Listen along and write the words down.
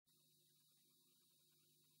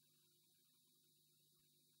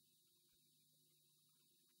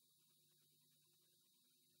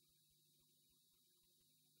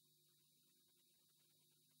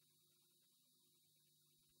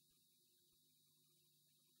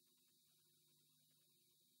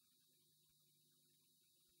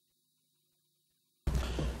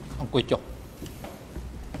អង្គុយចុះ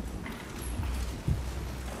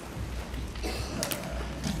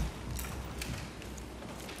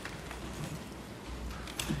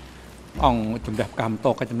អង្គជំរះកម្មត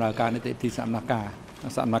កិច្ចដំណើរការនីតិវិធីសកម្មកា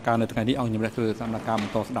រនៅថ្ងៃនេះអង្គជំរះធ្វើសកម្មការប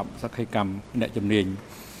ន្តស្ដាប់សក្ខីកម្មអ្នកជំនាញ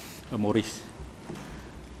Morris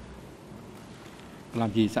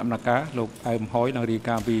làm gì sẵn là cá lục ai hỏi đang đi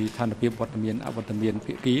ca vì thành lập hiệp vật miền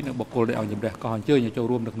phía ký được bọc cô để ông nhầm đẹp còn chơi như châu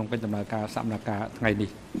rùm được nông canh tầm là cá sẵn là cá ngày đi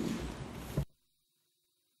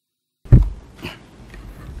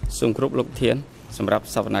sung group lục thiến sầm rạp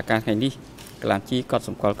sập là cá ngày đi làm chi còn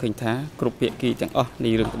sầm qual khinh thá group phía ký chẳng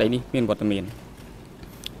đi được đấy đi miền vật miền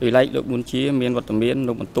vì lấy được muốn chia miền vật miền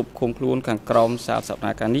lục một tục không luôn càng crom sao sập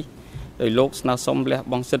là cá đi rồi lục nào xong lẹ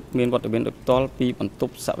bong sứt miền vật miền được to pi một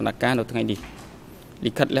tục sập là cá được ngày đi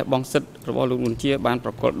ลิขิตและบองสิทธิ์ระบบลุงเชียบานปร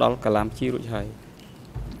ะกอบดอลกลามชีรุ่ยชัย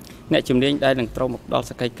เนจมเลี้ยงได้หนึ่งตรงดอล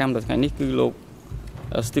สกายกัมโดยไงนี่คือโลก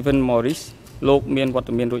สตีเฟนมอริสโลกเมียนวัต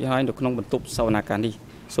เมียนรุ่ยชัยโดยขนมบรรทุกสาวนาการดี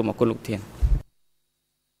สมกุลลุกเทียน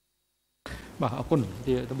บ่าวคุณ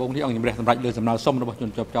ที่ตะบงที่องค์ยมเรียสำหรับเรือสำนักส้มระบบจน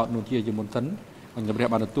จอดนุ่นเชียอยู่บนสันองค์ยมเรีย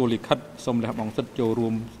บานตัวลิขิตส้มและบองสิทธิ์โจรว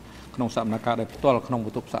มขนมสาวนาการได้ตัวขนมบร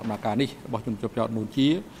รทุกสาวนาการนี่ระบบจนจอดนุ่นเชี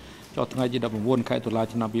ยจอดทั้งไงจีดับวนไข่ตุลา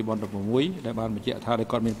ชนะปีบอลดับมวยได้บ้านมาเจาะท่าได้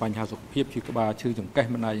ก่อนมีปัญหาสุขภาพชื่อกบาชื่อจังแก่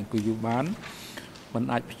มันนายอย่างกุยยูบ้านมัน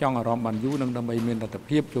อาจพิจารณารอมบันยูนังดำไปเมียนดัตเ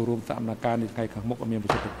พียบโจรวมสามนาการในไข่ขังมกเมียนประ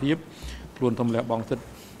สิทธิภาพรวมทำแล้วบองสิทธิ์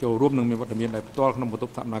โจรวมหนึ่งมีวัตเมียนได้ตัวขนมบรรทุก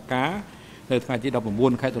สามนาการในทั้งไงจีดับว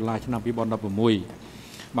นไข่ตุลาชนะปีบอลดับมวย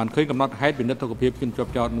มันเคยกำหนดให้เป็นนักสุขภาพขึ้นจ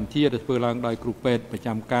อดหนึ่งที่ได้เพื่อล้างได้กรุเป็ดประจ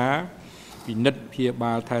ำกาปีนัดเพียบ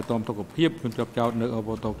าไทยตอมสุขภาพขึ้นจอดในอบ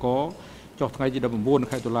ตกจอกไงจีดับบุญไ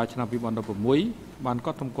ข่ตุลาชนะปีบอลดับมวยบ้านก็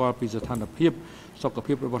ทำกอปีสถานเพียบสกป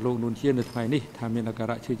รกระบบลงนุนเชียนในไทยนี่ทำเมียนอากา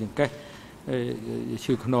ศชื่อจังแก่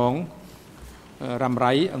ชื่อขนองรำไร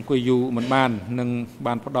อังกุยยูเหมือนบ้านหนึ่งบ้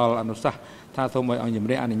านพอดอลอนุสาถ้าสมัยอังยิม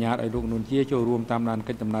ได้อนุญาตไอ้ลูกนุนเชียโจรวมตามนาน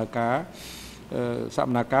กันจำนากาสัม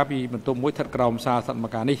นากาปีมันต้มมวยทัดกราวซาสัมมา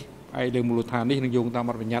การนี่ไอ้เรื่องมูลฐานนี่นึงโยงตามม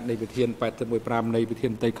ารยาทในประเทศไปแต่มวยปรามในประเท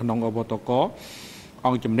ศไต้ขนองอบตกอ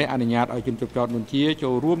งจำเนอนุญาตเอาจุดจอดนุนเชียโจ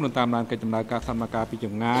ร่วมนตามนานการจำนายการสัมมาการปีจั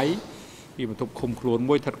งไงปีบรรทุกคมโคลนม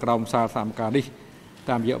วยทัดกราวซาสามการนี่ต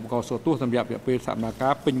ามเยอะอุปกรณ์โซตู้สำหรับเปิดสัมมากา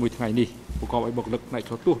รเป็นมวยไทยนี่อุปกรณ์ไอ้บกเล็กในโ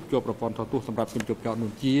ซตู้จบประปอนโซตู้สำหรับจุดจอดนุ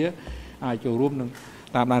นเชียโจร่วมนึง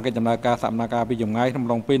ตามนานการจำนายการสัมมาการปีจังไงทำ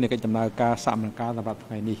ลองเป็นในการจำนายการสัมมาการสำหรับไท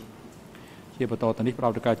ยนี่เชียประตอตอนนี้เรา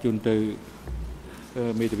จะการจุนเตอ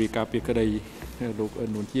เมตวิกาปีก็ได้ดู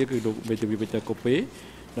นุนเชียคือดูเมตวิไปเจอกบเป้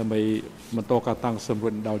ทำไมมันโตการตั้งสม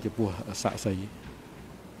รดาวจะปัวสะใส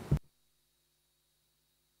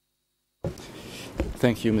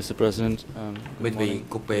Thank you, Mr. President. Good morning,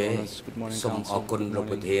 Good morning, Council. Good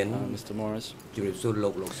morning, Mr. Morris. Before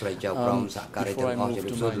I move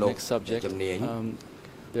to my next subject,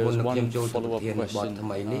 there is one follow-up question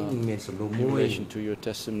in relation to your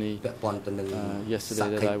testimony yesterday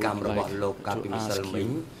that I would like to ask you.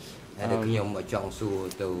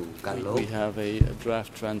 We have a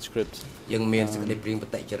draft transcript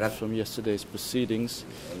from yesterday's proceedings,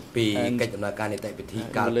 and in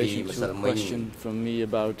relation to a question from me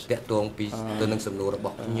about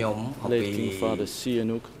late King Father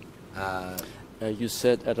Sihanouk. You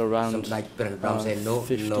said at around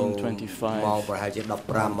 15:25 in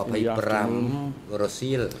the afternoon,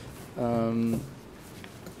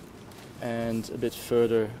 and a bit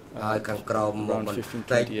further around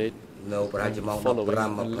 15:28. Following,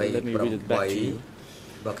 let me read it back to you.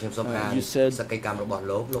 You said,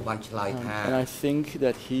 and I think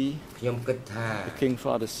that the King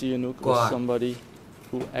Father Sihanouk, was somebody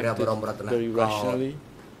who acted very rationally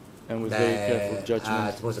and with very careful judgment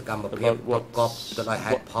about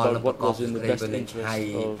what was in the best interest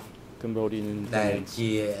of Cambodian independence.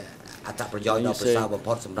 And you say,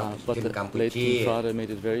 but the late King Father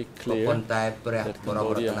made it very clear that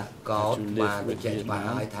Cambodia had to live with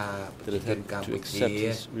Vietnam, that it had to accept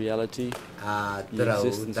its reality, the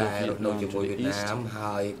existence of Vietnam to the east,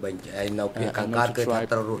 and not to try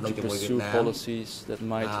to pursue policies that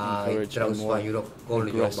might encourage a more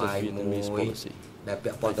aggressive Vietnamese policy. I think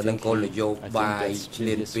that's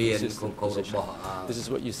clearly his position. This is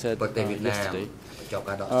what you said yesterday.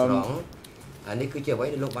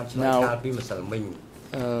 Now,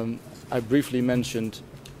 I briefly mentioned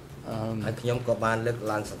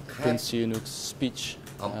Prince Sihanouk's speech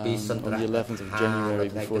on the 11th of January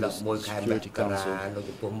before the Security Council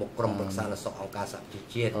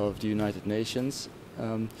of the United Nations.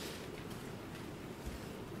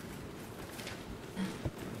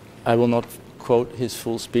 I will not quote his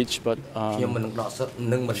full speech, but a few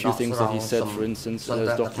things that he said, for instance,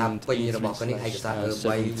 there's document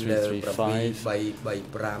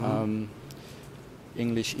E7335,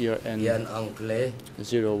 English ERN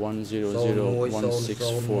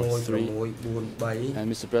 01001643, and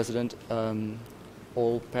Mr. President,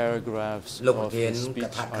 all paragraphs of his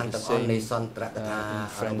speech are the same in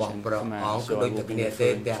French and Khmer, so I will be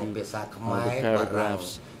referring to the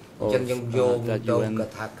paragraphs of that UN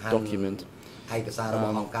document.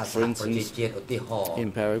 For instance, in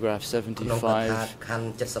paragraph 75,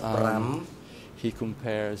 he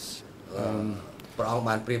compares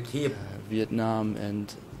Vietnam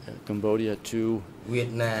and Cambodia to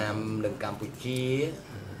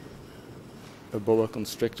a boa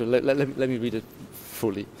constrictor. Let me read it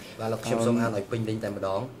fully.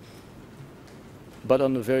 But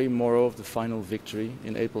on the very morrow of the final victory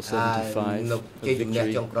in April 75, a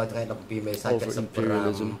victory over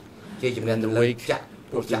imperialism, in the wake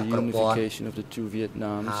of the unification of the two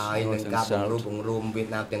Vietnams, North and South,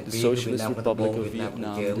 the Socialist Republic of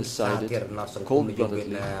Vietnam decided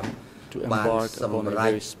cold-bloodedly to embark upon a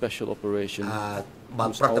very special operation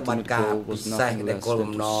whose ultimate goal was nothing less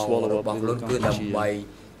than to swallow up little Cambodia,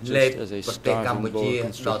 just as a starving boa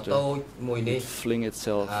constrictor would fling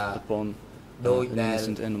itself upon an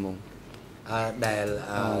innocent animal. Further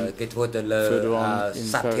on,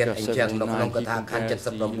 in paragraph 79, he compares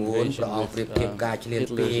the invasion with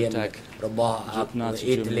Hitler's attack,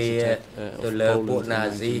 Nazi Germany's attack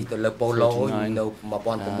of Poland in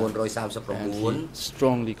 1939, and he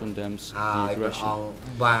strongly condemns the aggression.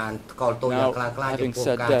 Now, having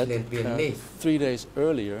said that, 3 days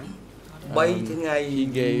earlier, he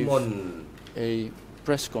gave a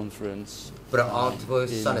press conference in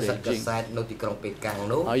Beijing.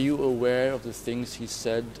 Are you aware of the things he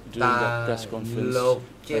said during that press conference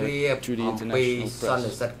to the international press?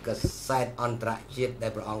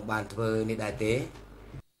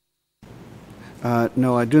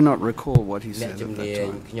 No, I do not recall what he said at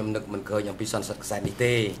that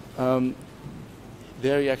time.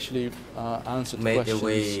 There he actually answered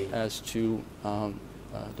questions as to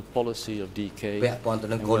the policy of DK and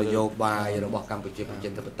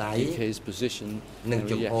DK's position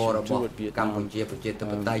and reaction toward Vietnam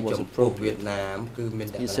was appropriate.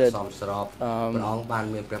 He said,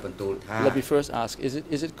 let me first ask, is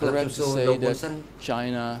it correct to say that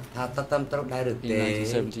China in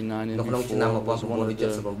 1979 and before was one of the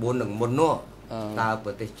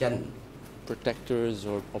protectors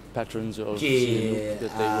or patrons of Sihanouk,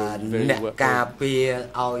 that they were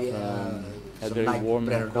very had very warm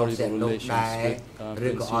and cordial relations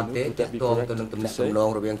with Sihanouk? Would that be correct to say?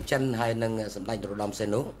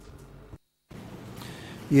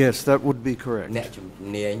 Yes, that would be correct.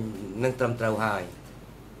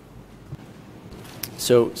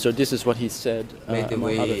 So this is what he said,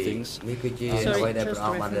 among other things. Sorry, just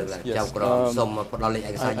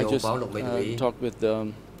I just talked with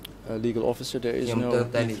the legal officer. There is no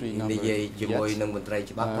E3 number yet. He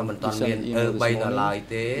sent an email this morning.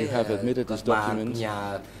 You have admitted this document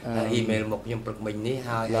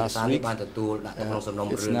last week.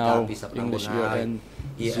 It's now English ERN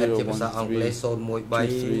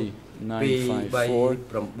 01323954,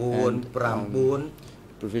 and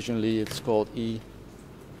provisionally it's called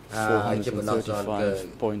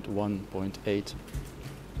E435.1.8.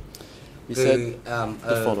 He said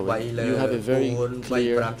the following: you have a very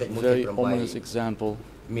clear, very ominous example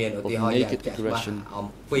of naked aggression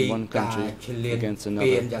in one country against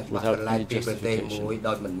another without any justification.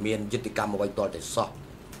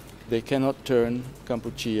 They cannot turn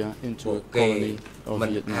Cambodia into a colony of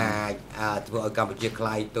Vietnam.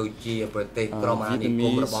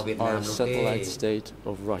 Vietnamese are a satellite state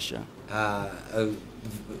of Russia. How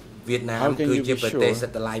can you be sure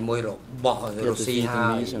that the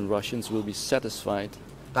Vietnamese and Russians will be satisfied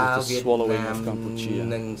with the swallowing of Cambodia?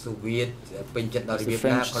 As the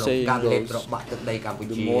French saying goes,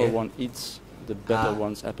 the more one eats, the better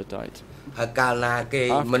one's appetite.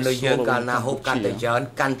 After swallowing Cambodia,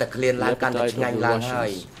 the appetite of the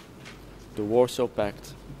Russians, the Warsaw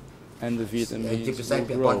Pact, and the Vietnamese will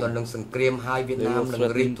grow. They will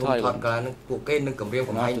threaten Thailand.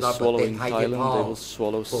 And after swallowing Thailand, they will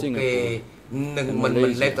swallow Singapore and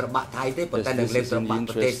Malaysia, as this is in the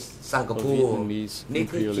interest of Vietnamese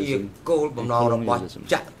imperialism and colonialism.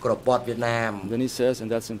 Then he says, and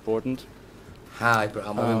that's important,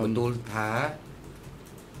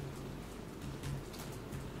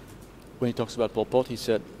 when he talks about Pol Pot, he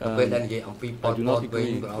said, I do not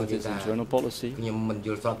agree with his internal policy, but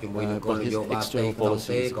his external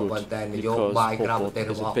policy is good because Pol Pot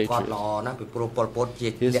is a patriot.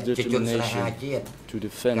 His determination to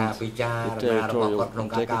defend the territorial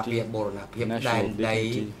integrity, national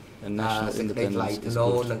dignity, and national independence is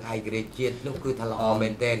good.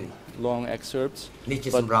 Long excerpts,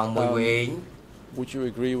 but would you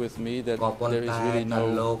agree with me that there is really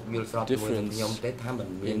no difference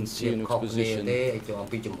in Sihanouk's position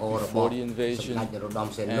before the invasion and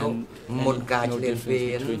no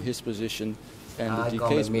difference between his position and the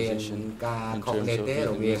DK's position in terms of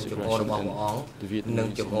Vietnamese aggression and the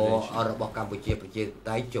Vietnamese invasion?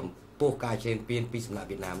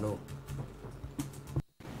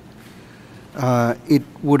 It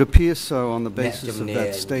would appear so on the basis of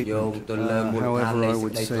that statement. However, I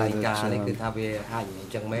would say that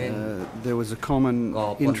there was a common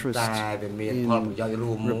interest in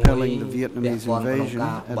repelling the Vietnamese invasion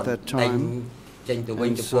at that time.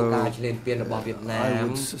 And so I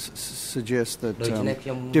would suggest that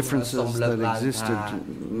differences that existed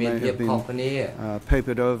may have been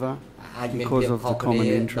papered over because of the common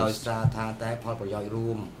interest.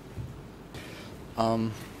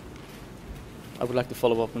 I would like to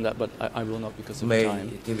follow up on that, but I will not because of time.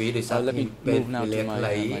 Let me move now to my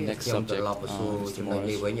next subject, Mr.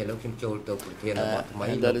 Morris.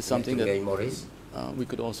 And that is something that we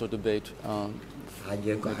could also debate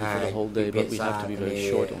maybe for the whole day, but we have to be very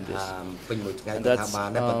short on this. And that's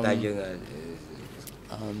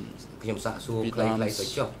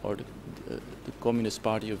Vietnam's, or the Communist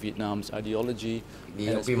Party of Vietnam's ideology and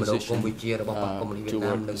its position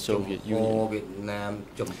toward the Soviet Union.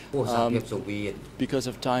 Because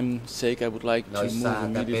of time's sake, I would like to move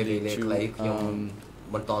immediately to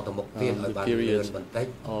the period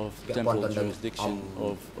of temporal jurisdiction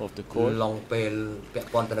of the court.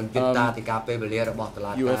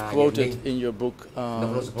 You have quoted in your book Tan,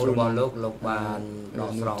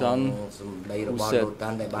 who said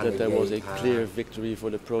that there was a clear victory for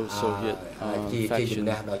the pro-Soviet faction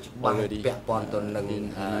already in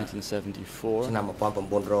 1974.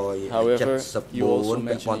 However, you also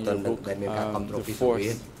mentioned in your book the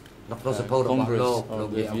fourth Congress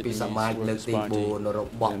of the Vietnamese Workers' Party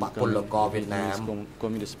and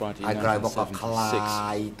Communist Party in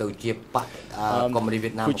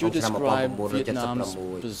 1976. Could you describe Vietnam's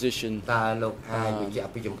position toward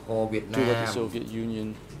the Soviet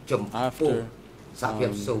Union after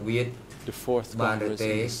the Fourth Congress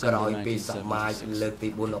in December 1976?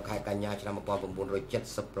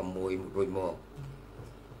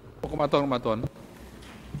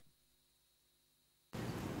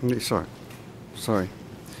 Sorry.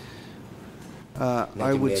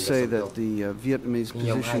 I would say that the Vietnamese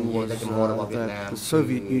position was that the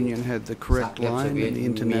Soviet Union had the correct line in the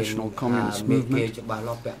international communist movement,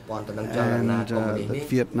 and that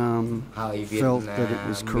Vietnam felt that it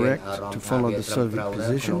was correct to follow the Soviet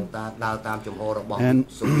position, and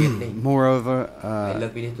moreover,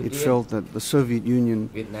 it felt that the Soviet Union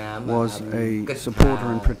was a supporter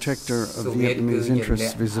and protector of Vietnamese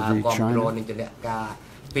interests vis-à-vis China.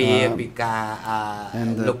 And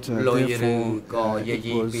that therefore it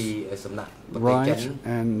was right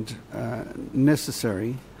and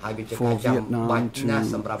necessary for Vietnam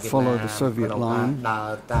to follow the Soviet line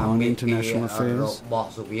on international affairs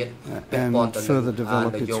and further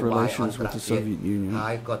develop its relations with the Soviet Union.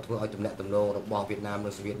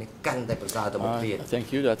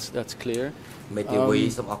 Thank you, that's clear.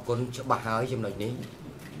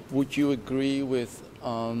 Would you agree with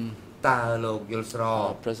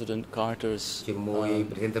President Carter's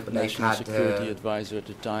national security advisor at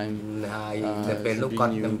the time,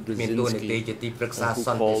 Zbigniew Brzezinski, who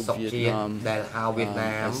called Vietnam,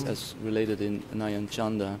 as related in Nyan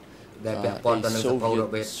Chanda, a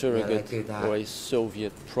Soviet surrogate or a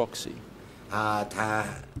Soviet proxy?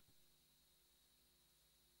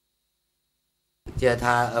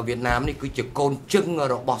 Vietnam នេះគឺជាកូនជឹង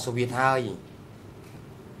របស់សូវៀតហើយ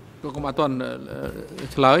Tôi cũng toàn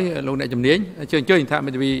trả lời lúc này chấm niên chơi chơi thà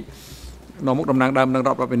mình vì nó một đồng năng đam năng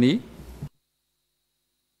đọc vào bên ní.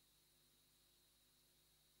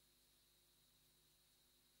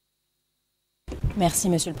 Merci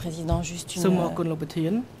Monsieur le Président. Juste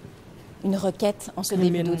une une requête en ce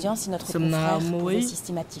début d'audience si notre confrère pouvait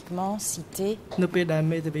systématiquement citer les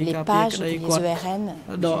pages où les ERN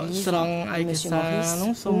du livre de M.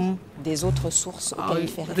 Maurice ou des autres sources auxquelles il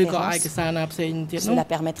fait référence. Cela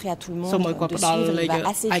permettrait à tout le monde de suivre. Il va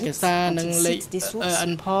assez vite quand il cite des sources.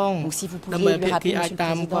 Donc si vous pouviez lui rappeler, M. le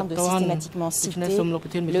Président, de systématiquement citer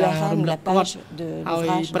l'ERN ou la page de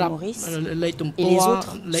l'ouvrage de Maurice et les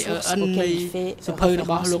autres sources auxquelles il fait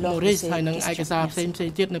référence lors de ces questions.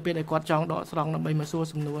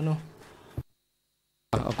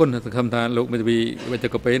 អរគុណសង្ឃឹមថាលោកមេធាវីវិទ្យា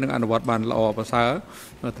កពេនឹងអនុវត្តបានល្អប្រសើរ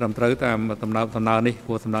ត្រឹមត្រូវតាមដំណើរនេះព្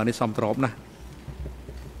រោះដំណើរនេះសមស្របណាស់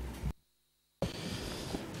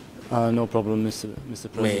No problem, Mr.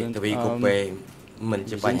 President.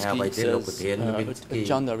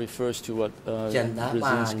 Agenda refers to what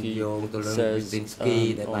Brzezinski says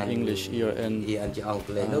on English ERN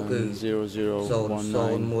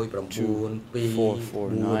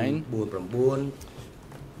 00192449,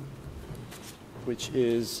 which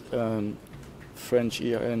is French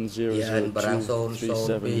ERN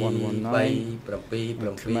 00237119,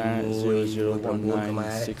 Khmer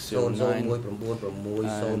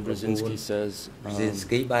 00196009, and Brzezinski says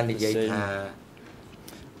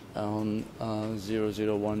on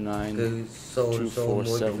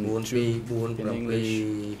 00192472 in English.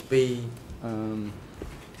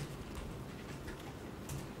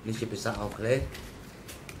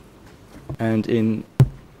 And in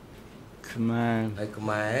Khmer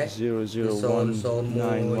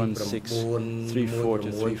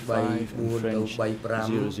 0019163435, in French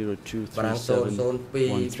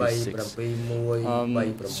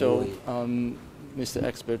 00237136. So Mr.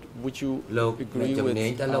 Expert, would you agree with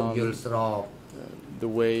the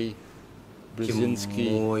way Brzezinski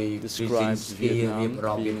describes Vietnam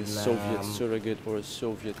being a Soviet surrogate or a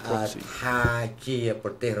Soviet proxy?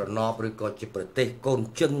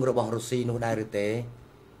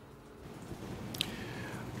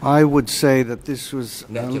 I would say that this was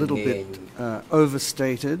a little bit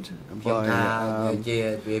overstated by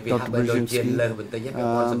Dr.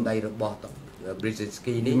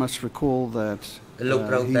 Brzezinski. You must recall that he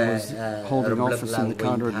was holding office in the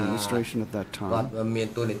Carter administration at that time,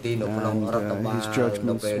 and his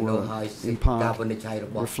judgments were in part a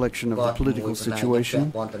reflection of the political situation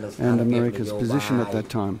and America's position at that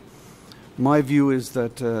time. My view is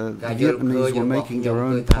that the Vietnamese were making their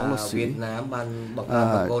own policy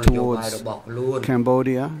towards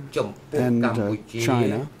Cambodia and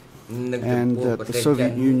China, and that the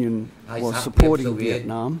Soviet Union was supporting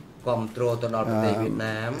Vietnam.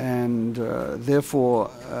 And therefore,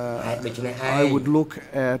 I would look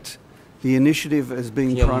at the initiative as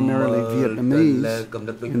being primarily Vietnamese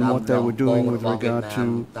in what they were doing with regard to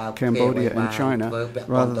Cambodia and China,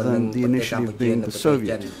 rather than the initiative being the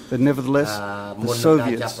Soviet. But nevertheless, the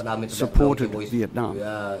Soviets supported Vietnam.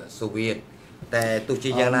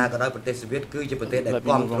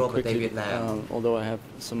 Although I have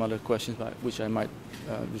some other questions which I might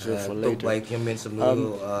reserve for later.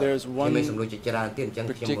 There's one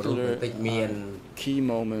particular key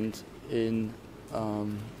moment in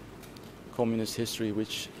communist history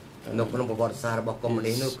which is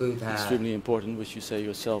extremely important, which you say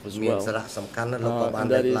yourself as well, and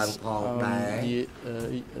that is the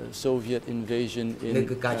Soviet invasion in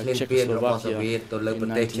Czechoslovakia in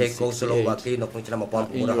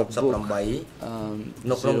 1968. In your book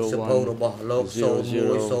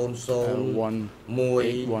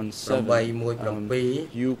 01001817,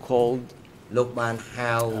 you called the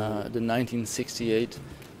 1968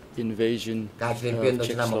 invasion of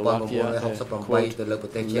Czechoslovakia a quote,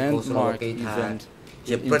 landmark event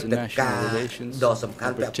in international relations,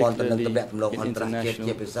 and particularly in international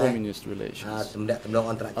communist relations.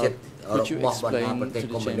 Could you explain to the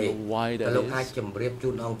chamber why that is?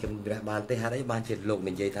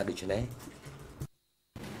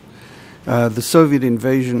 The Soviet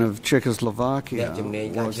invasion of Czechoslovakia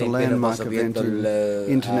was a landmark event in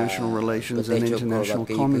international relations and international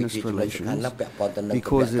communist relations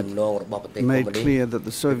because it made clear that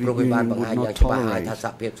the Soviet Union would not tolerate a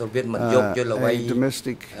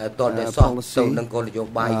domestic policy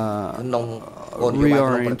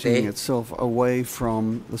reorienting itself away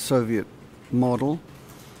from the Soviet model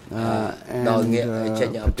and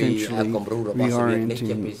potentially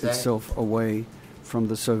reorienting itself away from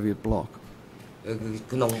the Soviet bloc. Can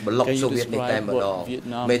you describe what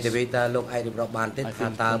Vietnam's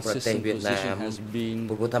consistent position has been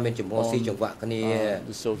on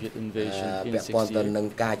the Soviet invasion in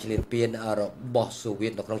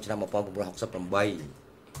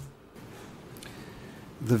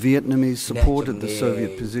 1968? The Vietnamese supported the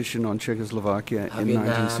Soviet position on Czechoslovakia in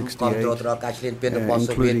 1968,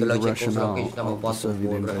 including the rationale of the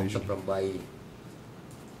Soviet invasion.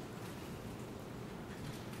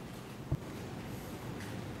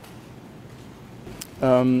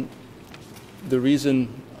 The reason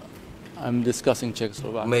I'm discussing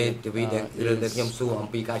Czechoslovakia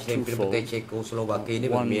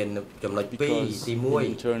One, because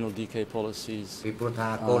internal decay policies,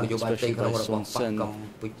 especially by Son Sen,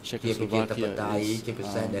 Czechoslovakia is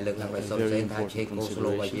a very important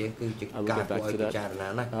consideration. I will get back to that.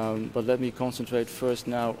 But let me concentrate first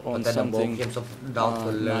now on something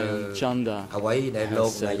Nayan Chanda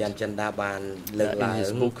has said in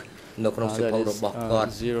his book. That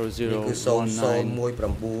is 0019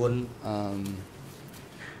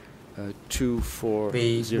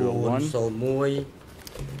 2401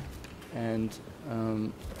 and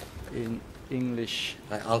in English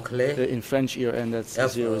in French ERN that's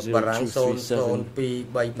 00237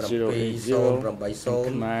 080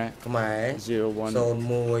 Khmer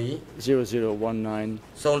 0019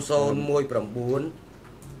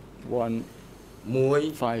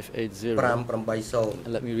 580.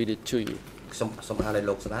 Let me read it to you.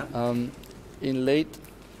 In late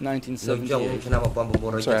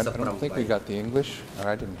 1978. Sorry, I don't think we got the English.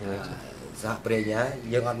 I didn't hear it.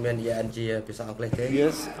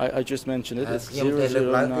 Yes, I just mentioned it. It's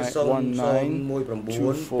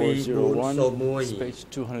 00192401, page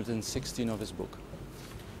 216 of his book.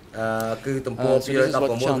 So this is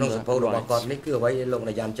what Chanda writes.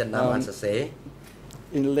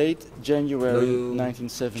 In late January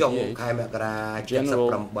 1978, General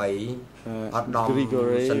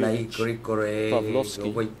Grigory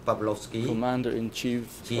Pavlovsky, Commander-in-Chief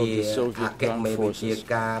of the Soviet Ground Forces,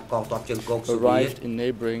 arrived in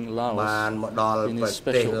neighboring Laos in his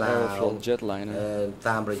special Aeroflot jetliner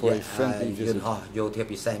for a friendly visit.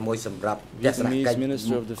 Vietnamese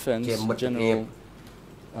Minister of Defense, General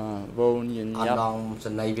Vo Nguyen Yap,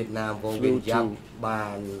 flew to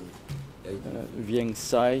Vieng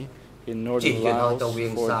Sai in northern Laos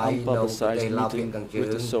for an unpublicized meeting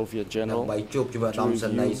with the Soviet general to review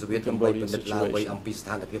the Cambodian situation.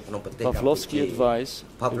 Pavlovsky advice,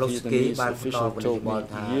 the Vietnamese official told me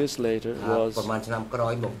years later, was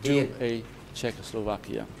do a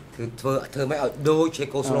Czechoslovakia.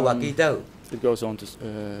 It goes on to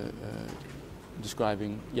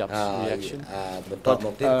describing Yap's reaction. But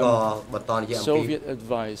Soviet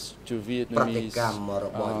advice to Vietnamese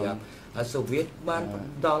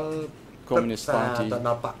Communist Party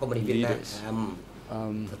leaders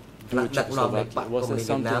do Czechoslovakia. Was there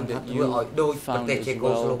something that you found as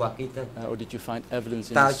well, or did you find evidence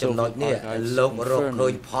in the Soviet archives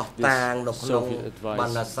confirming this Soviet advice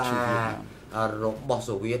to Vietnam?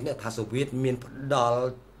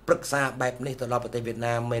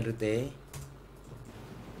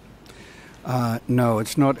 No,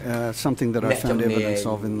 it's not something that I found evidence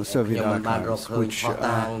of in the Soviet archives, which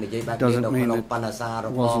doesn't mean it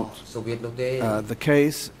wasn't the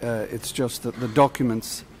case. It's just that the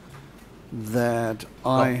documents that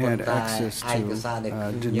I had access to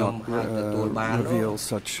did not reveal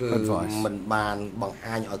such advice.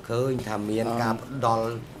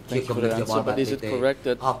 Thank you for the answer, but is it correct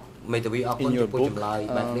that in your book,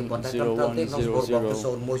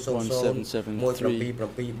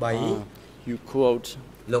 01001773, you quote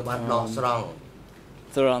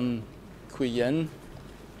Tran Nguyen,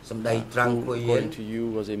 who, according to you,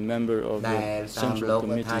 was a member of the Central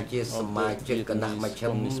Committee of the Vietnamese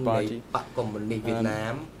Communist Party.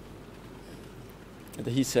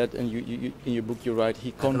 He said, and you, in your book you write,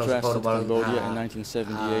 he contrasted Cambodia in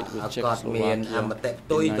 1978 with Czechoslovakia in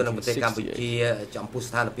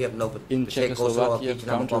 1968. In Czechoslovakia,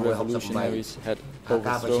 counter-revolutionaries had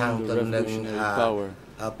overthrown the revolutionary power,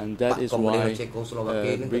 and that is why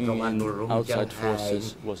bringing in outside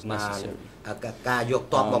forces was necessary.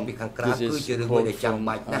 This is a quote from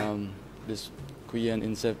this Nguyen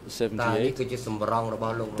in 78.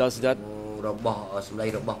 Does that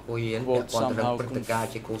quote somehow could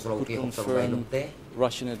confirm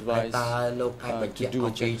Russian advice to do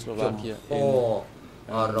a Czechoslovakia in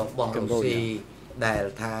Cambodia?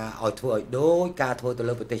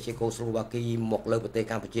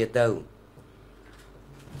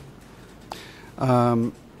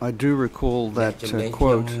 I do recall that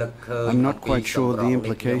quote. I'm not quite sure the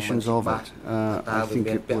implications of it. I think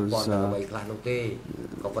it was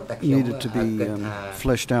needed to be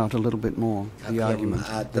fleshed out a little bit more, the argument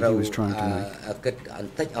that he was trying to make.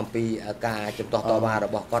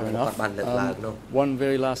 One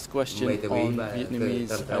very last question on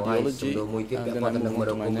Vietnamese ideology, and then I move on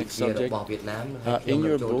to my next subject. In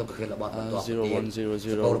your book,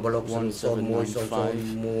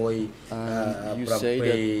 01001795, you say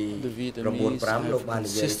that the Vietnamese have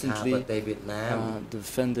consistently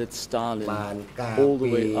defended Stalin all the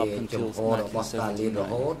way up until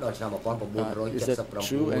 1979. Is that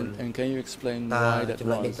true? And can you explain why that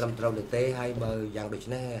was?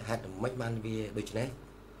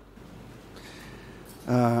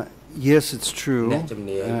 Yes, it's true. And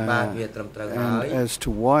as to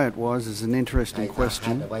why it was is an interesting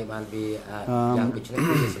question.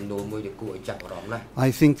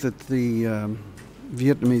 I think that the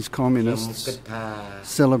Vietnamese communists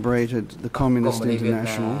celebrated the Communist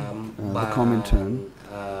International, the Comintern,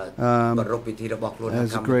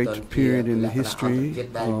 as a great period in the history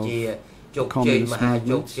of the communist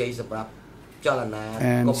movement.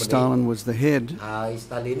 And Stalin was the head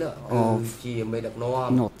of,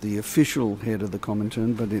 not the official head of the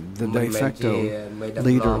Comintern, but the de facto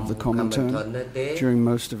leader of the Comintern during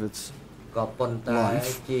most of its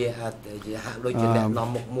life. It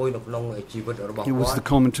was the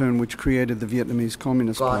Comintern which created the Vietnamese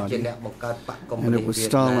Communist Party, and it was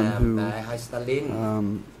Stalin who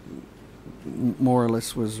more or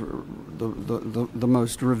less was the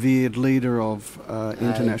most revered leader of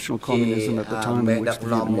international communism at the time, in which the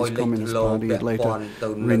Vietnamese Communist Party, had later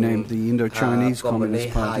renamed the Indo-Chinese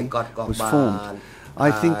Communist Party, was formed. I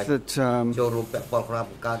think that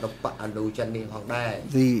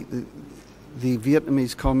the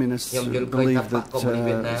Vietnamese communists believed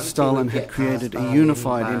that Stalin had created a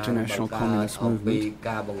unified international communist movement,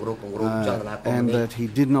 and that he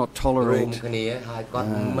did not tolerate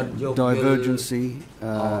divergency, he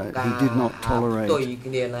did not tolerate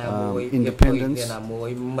independence,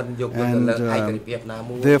 and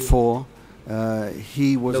therefore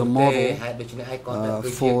he was a model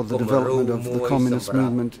for the development of the communist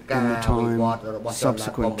movement in the time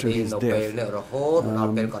subsequent to his death. The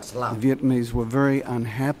Vietnamese were very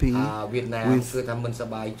unhappy with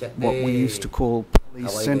what we used to call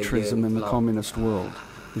polycentrism in the communist world.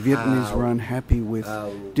 The Vietnamese were unhappy with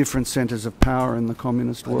different centers of power in the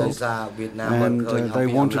communist world, and they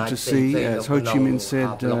wanted to see, as Ho Chi Minh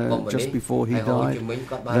said just before he died,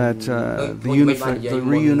 that the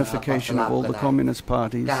reunification of all the communist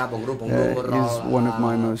parties is one of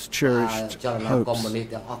my most cherished hopes.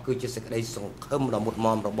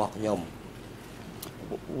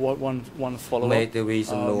 One follow-up.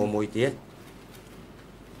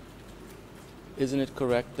 Isn't it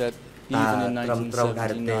correct that even in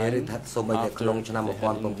 1979, after they had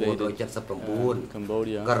invaded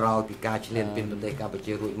Cambodia,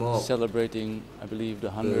 celebrating, I believe, the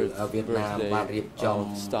 100th birthday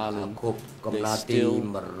of Stalin, they still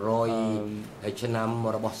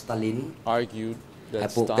argued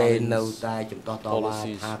that Stalin's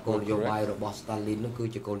policies were correct.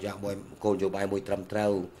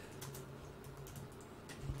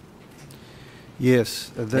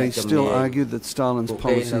 Yes, they still argued that Stalin's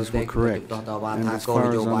policies were correct, and as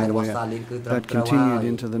far as I'm aware, that continued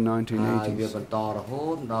into the 1980s.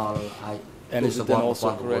 And is it then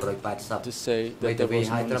also correct to say that there was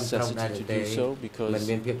no necessity to do so, because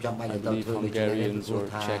I believe Hungarians or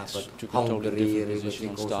Czechs took a totally different position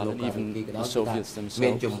on Stalin, even the Soviets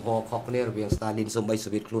themselves?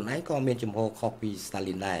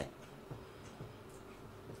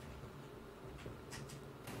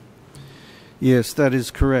 Yes, that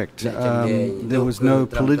is correct. There was no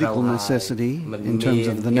political necessity in terms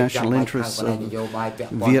of the national interests of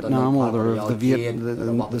Vietnam or of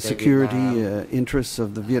the security interests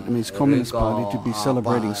of the Vietnamese Communist Party to be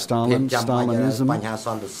celebrating Stalin, Stalinism,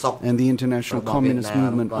 and the international communist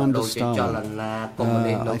movement under Stalin.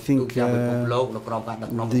 I think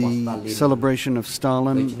the celebration of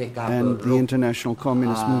Stalin and the international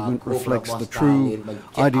communist movement reflects the true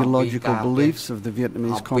ideological beliefs of the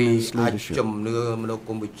Vietnamese communist leadership. Thank you,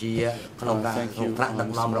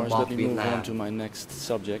 Mr. Morris. Let me move on to my next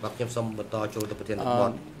subject.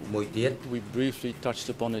 We briefly touched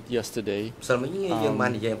upon it yesterday about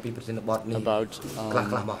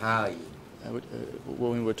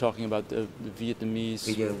when we were talking about the Vietnamese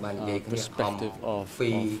perspective of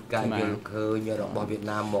Khmer.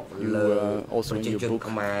 You also in your book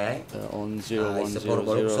on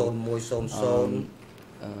 0100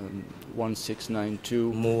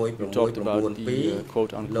 1692, you talked about the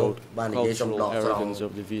quote-unquote cultural arrogance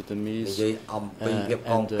of the Vietnamese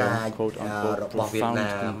and quote-unquote profound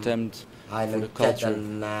contempt for the culture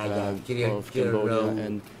of Cambodia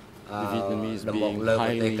and the Vietnamese being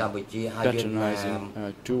highly patronizing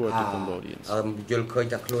toward the Cambodians.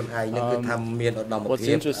 What's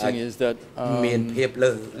interesting is that in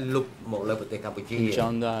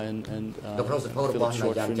Chanda and Philip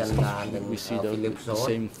Short, for instance, we see the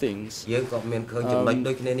same things.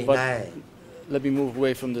 But let me move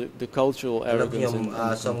away from the cultural arrogance and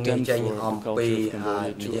contempt for the culture of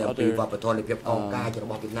Cambodia to other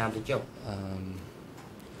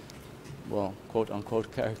well,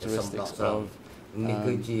 quote-unquote characteristics of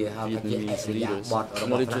Vietnamese leaders. I'm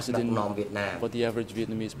not interested in what the average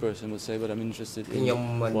Vietnamese person would say, but I'm interested in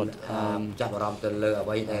what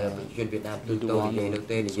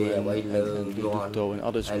Duan and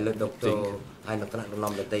others think.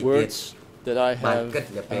 Words that I have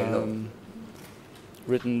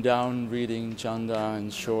written down reading Chanda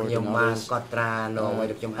and Short and others are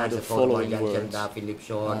the following words.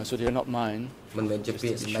 So they are not mine.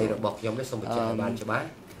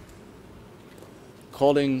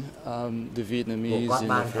 Calling the Vietnamese in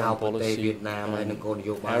their foreign policy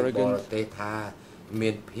arrogant,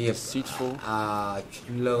 deceitful,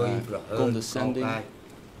 condescending,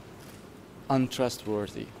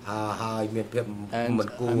 untrustworthy. And I'm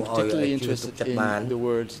particularly interested in the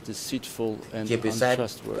words deceitful and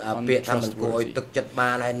untrustworthy.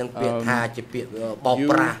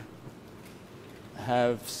 You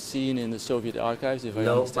have seen in the Soviet archives, if I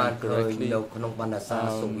understand correctly,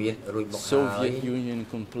 Soviet Union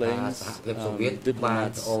complaints,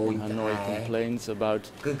 diplomats in Hanoi complaints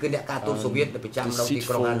about deceitful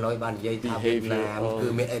behavior of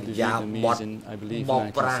the Vietnamese in, I believe,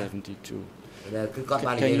 1972.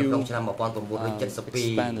 Can you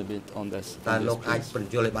expand a bit on this? And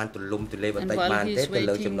while he's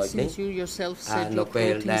waiting, since you yourself said you're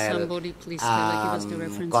quoting somebody, please give us the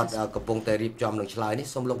references.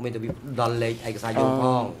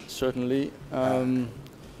 Certainly.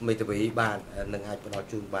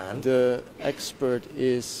 The expert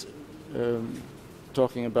is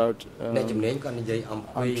talking about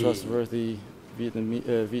untrustworthy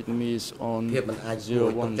Vietnamese on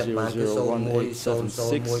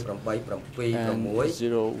 01001876 and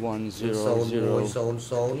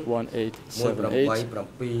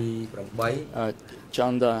 01001878.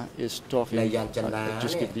 Chanda is talking,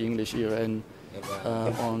 just give the English here, and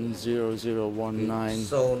on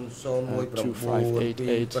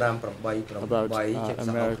 00192588 about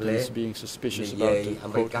Americans being suspicious about the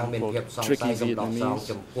quote-unquote tricky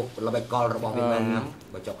Vietnamese.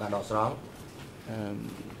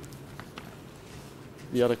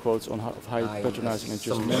 The other quotes on high patronizing I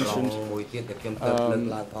just mentioned.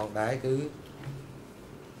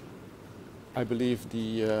 I believe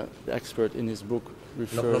the expert in his book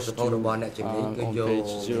refers to on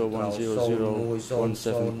page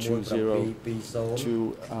 01001720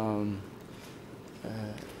 to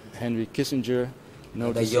Henry Kissinger,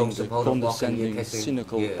 noticing the condescending,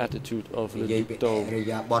 cynical attitude of Le Duc Tho,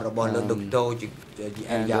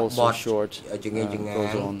 and also Short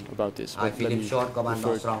goes on about this. But let me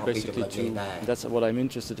refer basically to, that's what I'm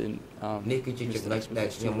interested in, Mr.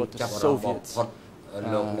 Expert, what the Soviets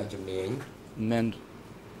meant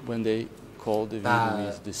when they called the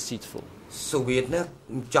Vietnamese deceitful. Soviet ណា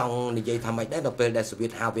ចង់និយាយថាម៉េចដែរដល់ពេលដែលសូវៀ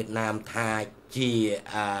តហៅវៀតណាមថាជា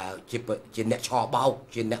អ្នកឆបោក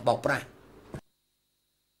ជាអ្នកបោកប្រាស់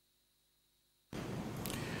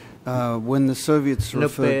When the Soviets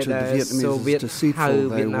referred to the Vietnamese as deceitful,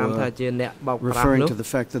 they were referring to the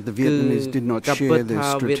fact that the Vietnamese did not share their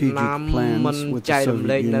strategic plans with the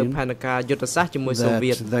Soviet Union,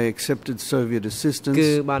 that they accepted Soviet assistance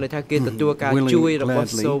willingly,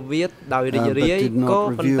 gladly, but did not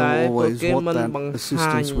reveal always what that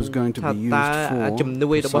assistance was going to be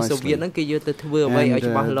used for precisely. And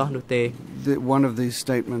one of these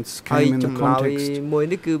statements came in the context of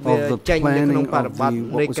the planning of what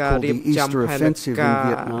was called the Easter Offensive in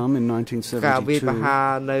Vietnam in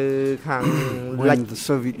 1972, when the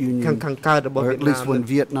Soviet Union, or at least when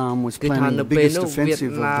Vietnam was planning the biggest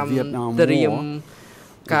offensive of the Vietnam War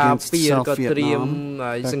against South Vietnam,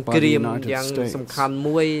 backed by the United States. A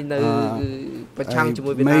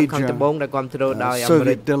major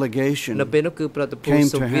Soviet delegation came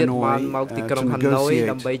to Hanoi to negotiate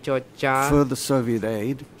further Soviet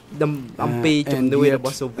aid. And yet,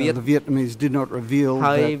 the Vietnamese did not reveal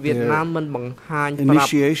that their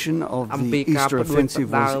initiation of the Easter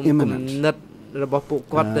Offensive was imminent.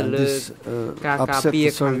 This upset the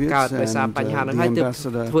Soviets, and the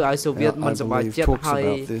ambassador, I believe, talks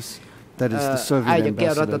about this that is the Soviet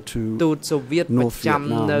ambassador to North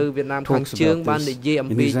Vietnam, talks about this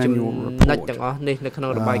in his annual report.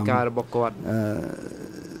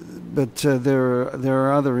 But there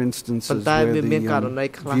are other instances where the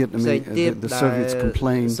Soviets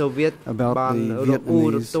complain about the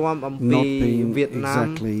Vietnamese not being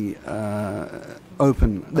exactly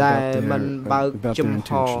open about their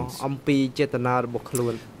intentions.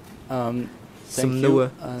 Thank you.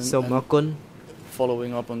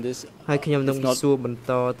 Following up on this, it's not a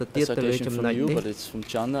citation from you, but it's from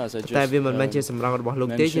Chanda, as I just mentioned.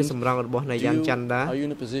 Are you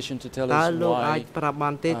in a position to tell us why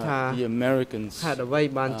the Americans,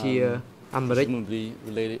 presumably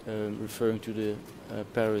referring to the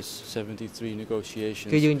Paris 73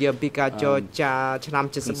 negotiations, consider the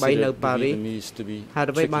Vietnamese to be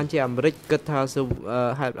tricky?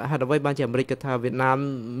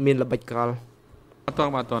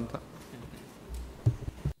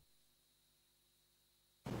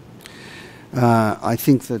 I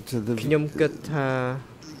think that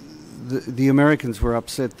the Americans were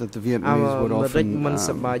upset that the Vietnamese would often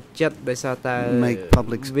make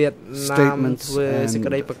public statements and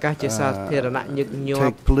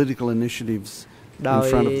take political initiatives in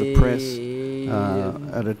front of the press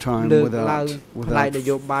at a time without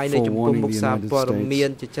forewarning the United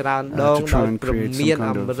States to try and create some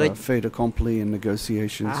kind of fait accompli in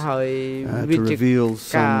negotiations, to reveal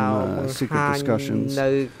some secret discussions,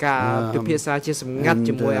 and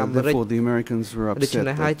therefore the Americans were upset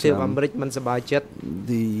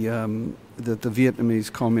that the Vietnamese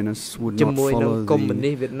communists would not follow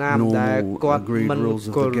the normal agreed rules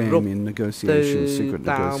of the game in negotiations, secret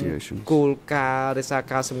negotiations.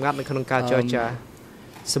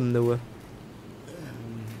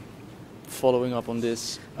 Following up on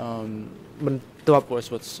this, of course,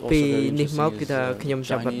 what's also very interesting is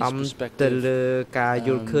Chinese perspective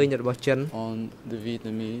on the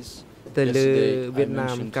Vietnamese. Yesterday, I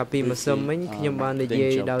mentioned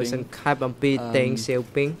Deng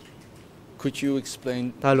Xiaoping. Could you explain,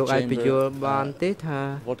 Chamber,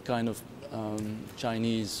 what kind of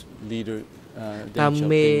Chinese leader Deng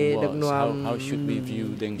Xiaoping was? How should we view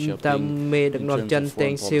Deng Xiaoping in terms of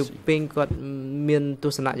foreign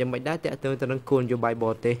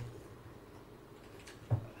policy?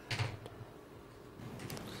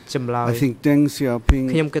 I think Deng Xiaoping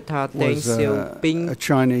was a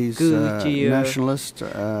Chinese nationalist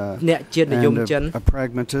and a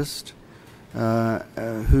pragmatist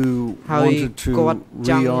who wanted to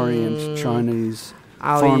reorient Chinese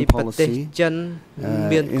foreign policy in a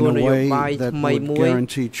way that would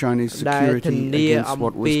guarantee Chinese security against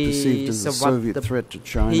what was perceived as a Soviet threat to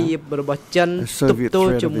China, a Soviet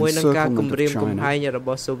threat of encirclement of China,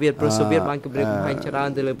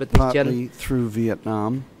 partly through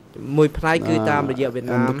Vietnam. And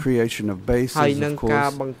the creation of bases, of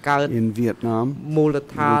course, in Vietnam,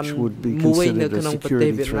 which would be considered a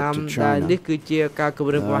security threat to China.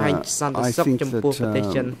 I think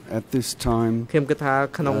that at this time, Deng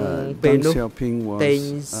Xiaoping was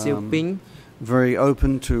very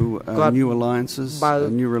open to new alliances,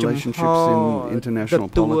 new relationships in international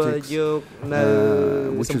politics,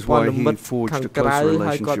 which is why he forged a closer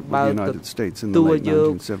relationship with the United States in the late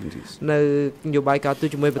 1970s. Is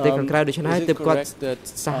it correct that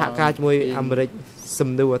doing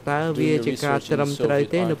research in Soviet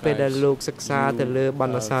archives, you found a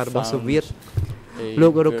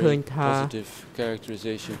very positive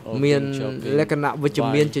characterization of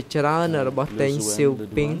Deng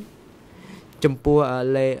Xiaoping by ចំពោះ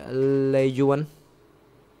លេយួន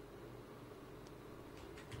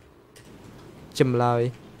ចម្លើយ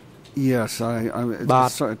Yes, sorry,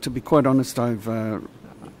 to be quite honest,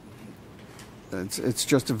 it's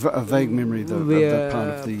just a vague memory that part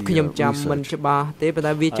of the ខ្ញុំចាំមិន research. ច្បាស់ទេប៉ុន្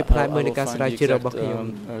តែវាជាផ្នែកមួយនៃការស្រាវជ្រាវរបស់ខ្ញុំ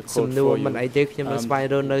សំណួរមិនអីទេខ្ញុំនឹងស្វែង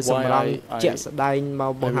រកនៅសម្រងជាក់ស្ដែងម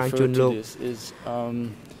កបង្ហាញជូនលោក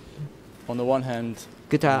On the one hand,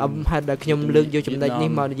 គឺថាហេតុដែលខ្ញុំលើកយកចំណុចនេះ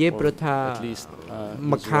មកនិយាយព្រោះថា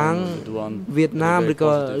មកខាងវៀតណាមឬ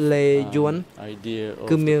ក៏លេយួន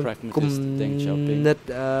គឺមានគំនិត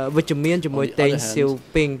វិជ្ជមានជាមួយតេងសៀវ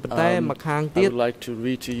ពីងប៉ុន្តែមកខាងទៀត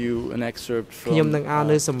ខ្ញុំនឹងអាន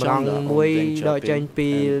នៅសម្រងមួយដកចេញពី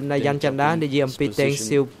នាយចន្ទដានិយាយអំពីតេង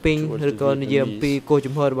សៀវពីងឬក៏និយាយអំពីគោល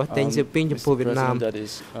ជំហររបស់តេងសៀវពីងចំពោះវៀតណាម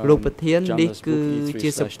លោកប្រធាននេះគឺជា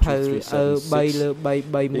សភៅ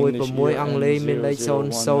3/316អង់គ្លេសមានលេខ001924446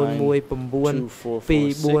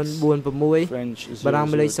បារាំង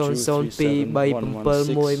មានលេខ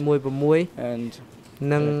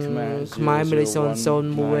002371116និងខ្មែរមានលេខ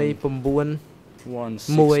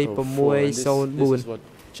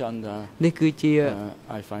001911604 Chandaនេះគឺជា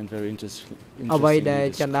I find very interesting អ្វីដែល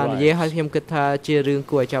ចន្ទនិយាយហើយខ្ញុំគិតថាជារឿង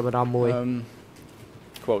គួរឲ្យចាប់អារម្មណ៍មួយ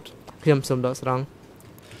quote ខ្ញុំសូមដកស្រង់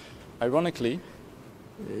Ironically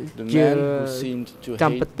the man who seemed to hate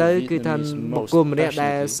the Vietnamese most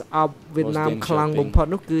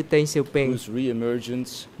passionately whose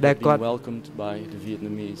re-emergence had been welcomed by the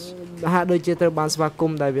Vietnamese. A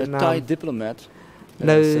Thai diplomat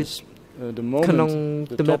says the moment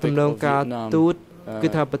the topic of Vietnam គឺ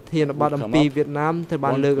ថាប្រធានបទអំពីវៀតណាមត្រូវ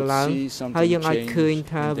បានលើកឡើងហើយយើងអាចឃើញ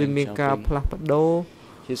ថាវាមានការផ្លាស់ប្ដូរ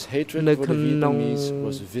His hatred for the Vietnamese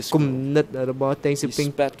was visceral. គំនិតរបស់តេងស៊ីពីង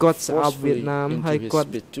គាត់ស្អប់វៀតណាមហើយគាត់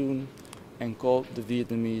and called the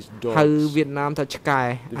Vietnamese dogs. ហៅវៀតណាមថាឆ្កែ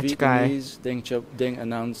The Vietnamese Deng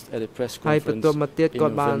announced at a press ហើយ conference បន្ទាប់មកទៀតគា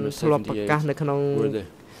ត់បានធ្លាប់ប្រកាសនៅក្នុង were the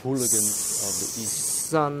hooligans of the East.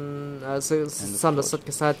 សន្និសីទ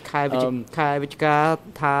កសែតខែវិច្ឆិកា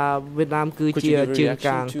ថាវៀតណាមគឺជាជើង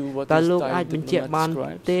កាងតើលោកអាចបញ្ជាក់បាន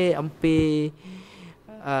ទេអំពី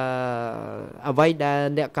អ្វីដែល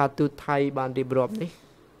អ្នកការទូតថៃបានរៀបរាប់នេះ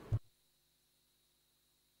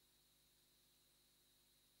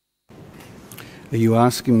Are you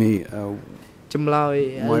asking me ចម្លើយ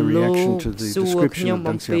លោកសួរខ្ញុំ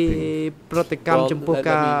អំពីប្រតិកម្មចំពោះ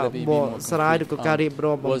ការបកស្រាយឬក៏ការរៀប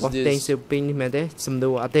រាប់របស់តេងសៀវពីងនេះមែនទេសំ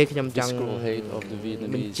ដួលអត់ទេខ្ញុំចង់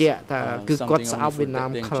បញ្ជាក់ថាគឺគាត់ស្អប់វៀតណា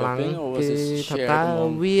មខ្លាំងគឺថាតើ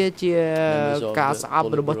វាជាការស្អប់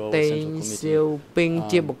របស់តេងសៀវពីង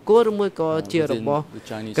ជាបុគ្គលឬមួយក៏ជារបស់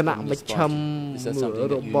គណៈមជ្ឈិម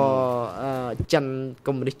របស់ចិន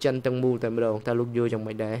កុម្មុយនីសចិនទាំងមូលតែម្ដងតើលោកយល់យ៉ាង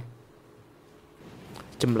ម៉េចដែរ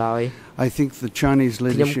I think the Chinese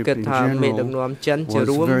leadership in general was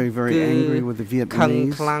very, very angry with the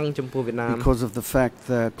Vietnamese because of the fact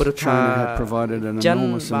that China had provided an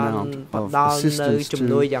enormous amount of assistance to the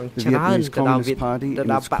Vietnamese Communist Party in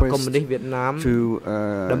its quest to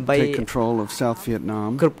take control of South Vietnam,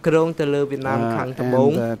 and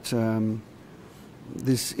that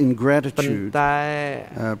this ingratitude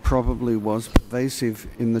probably was pervasive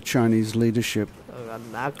in the Chinese leadership.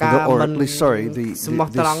 Or at least, this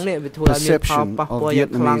perception of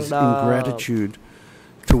Vietnamese ingratitude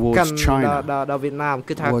towards China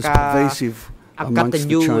was pervasive amongst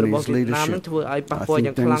the Chinese leadership. I think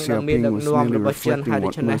Deng Xiaoping was merely reflecting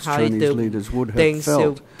what most Chinese leaders would have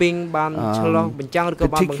felt,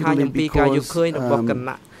 particularly because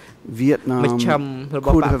Vietnam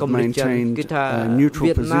could have maintained a neutral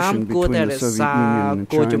position between the Soviet Union and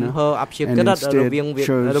China and instead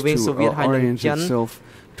chose to orient itself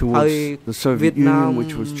towards the Soviet Union,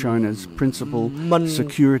 which was China's principal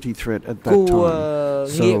security threat at that time.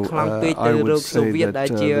 So I would say that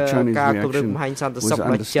the Chinese reaction was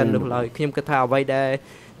understandable. ខ្ញុំគិតថាអ្វីដែល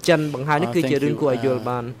ចិនបង្ហាញនេះគឺជារឿងគួរឲ្យយល់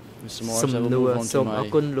បានសំណួរសូមអរ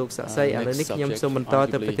គុណលោកសាក់សីឥឡូវនេះខ្ញុំសូមបន្ត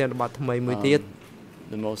ទៅប្រធានបទថ្មីមួយទៀត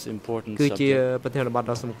the most important គឺជាប្រធានបទ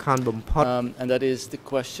ដ៏សំខាន់បំផុត and that is the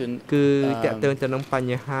question គឺតកតងទៅនឹងប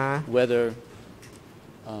ញ្ហា whether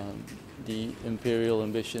the imperial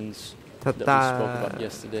ambitions that we spoke about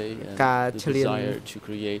yesterday and the desire to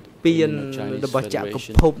create ពីនរបស់ចក្រ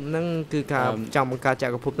ភពហ្នឹងគឺការចង់បង្កើតច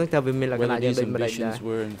ក្រភពហ្នឹងតើវាមានលក្ខណៈយ៉ាងដូចម្តេចដែរ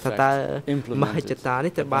តើមហិច្ឆតា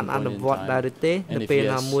នេះត្រូវបានអនុវត្តដែរឬទេនៅពេល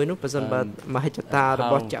ណាមួយនោះបើសិនបើមហិច្ឆតារ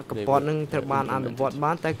បស់ចក្រពត្តិហ្នឹងត្រូវបានអនុវត្ត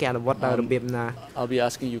បានតែគេអនុវត្តដោយរបៀបណា I'll be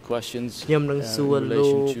asking you questions ខ្ញុំនឹងសួរលោ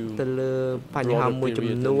កទៅលើបញ្ហាមួយចំ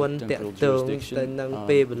នួនតាក់ទងទៅនឹង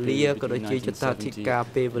ពេលវេលាក៏ដូចជាយុត្តាធិការ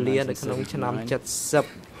ពេលវេលានៅក្នុងឆ្នាំ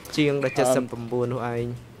70 ជាងដល់79នោះឯង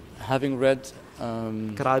Having read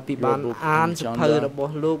ក្រោយពីបានអានសភៅរប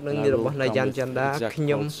ស់លោកនិងរបស់នាយយ៉ាន់ចន្ទាខ្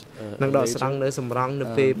ញុំនឹងដកស្រង់នៅសម្រង់នៅ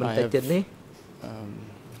ពេលបន្តិចទៀតនេះ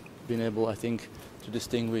been able I think to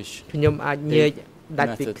distinguish ខ្ញុំអាចញែកដា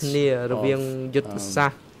ច់ពីគ្នារវាងយុទ្ធសា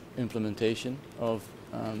ស្ត្រ implementation of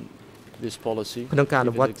this policy ក្នុងការអ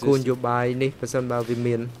នុវត្តគោលនយោបាយនេះប្រសិនបើវា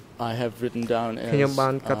មាន I have written down as ខ្ញុំបា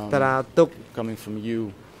នកត់ត្រាទុក coming from you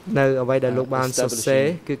នៅអ្វីដែលលោកបានសរសេរ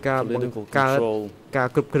គឺការបង្កើតការ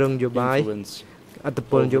គ្រប់គ្រងនយោបាយអត្ត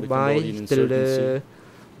ពលនយោបាយទៅលើ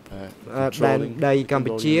ដែនដីកម្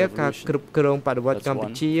ពុជាការគ្រប់គ្រងបដិវត្តកម្ពុ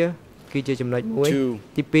ជាគឺជាចំណុចមួយ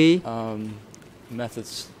ទី2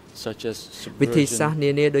 methods such as វិធីសាស្ត្រនា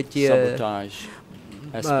នាដូចជា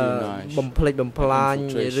បំផ្លិចបំផ្លាញ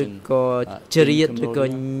ឬក៏ជ្រៀតឬក៏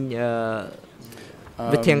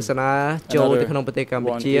វិធានសាសនាចូលទៅក្នុងប្រទេសកម្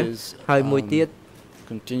ពុជាហើយមួយទៀត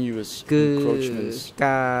គឺ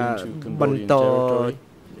ការបន្ត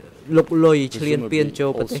លុកលុយឈ្លានពានចូ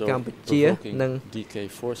លប្រទេសកម្ពុជានិង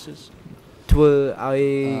ធ្វើឲ្យ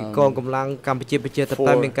កងកម្លាំងកម្ពុជាប្រជាធិប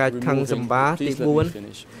តេយ្យមានការខឹងសម្បាទី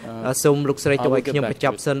4សូមលោកស្រីទៅឲ្យខ្ញុំបញ្ច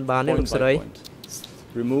ប់សិនបានទេលោកស្រី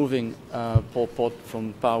removing Pol Pot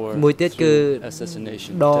from power through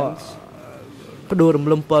assassination attempts. ផ្ដួលរំ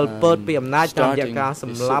លំពលពតពីអំណាចតាមរយៈការស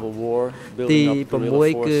ម្លាប់ទី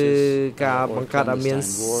6គឺការបង្កើតឲ្យមាន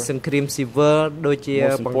សង្គ្រាមស៊ីវិលដូចជា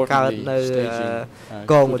បង្កើតនៅ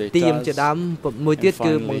កងឧទាមជាដើមមួយទៀត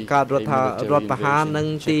គឺបង្កើតរដ្ឋប្រហារនិង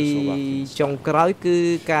ទីចុងក្រោយគឺ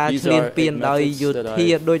ការឈ្លានពានដោយយោធា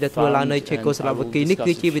ដោយដែលធ្វើឡើងនៅឆេកូស្លាវ៉ាគីនេះ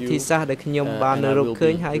គឺជាវិធីសាស្ត្រដែលខ្ញុំបានរកឃើ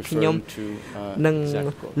ញហើយខ្ញុំនឹង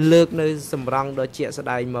លើកនៅសម្រង់ដ៏ជាក់ស្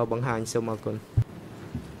ដែងមកបង្ហាញសូមអរគុណ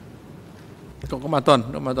Cũng có mà tuần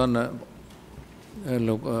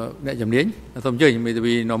lục đại chấm đến thông chơi mình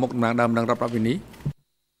vì nó một đang rập rập ní.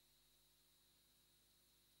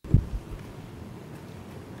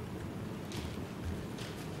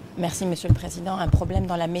 Merci Monsieur le Président. Un problème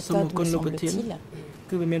dans la méthode, me semble-t-il.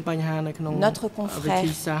 Notre confrère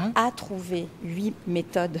a trouvé 8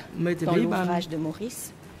 méthodes dans l'ouvrage de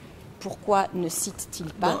Maurice. Pourquoi ne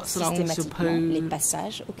cite-t-il pas systématiquement les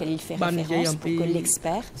passages auxquels il fait référence pour que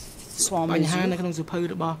l'expert soit en mesure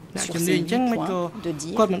sur ces 8 points de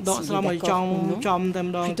dire s'il est d'accord ou non,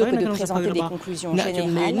 plutôt que de présenter des conclusions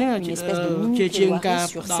générales, une espèce de mini-plaidoirie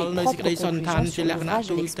sur ses propres conclusions sur l'ouvrage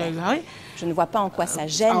de l'expert. Je ne vois pas en quoi ça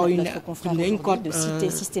gêne notre confrère aujourd'hui de citer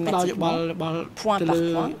systématiquement, point par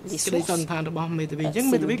point, les sources.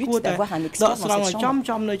 C'est le but d'avoir un expert dans cette chambre,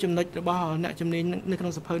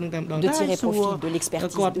 de tirer profit de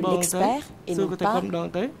l'expertise de l'expert et non pas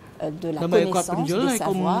de la connaissance, des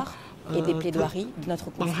savoirs et des plaidoiries de notre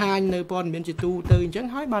confrère.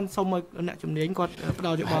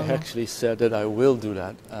 I actually said that I will do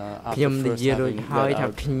that after first having read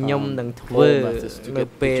out all methods to get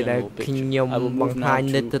the general picture. I will move now to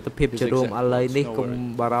his example.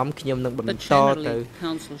 But generally,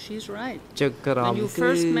 Council, she's right. When you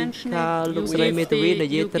first mention it, you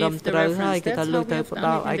give the reference. That's how we have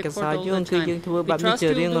done it in the court all the time. We trust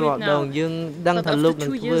you'll do it now. But after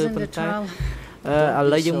 2 years in the trial, ឥ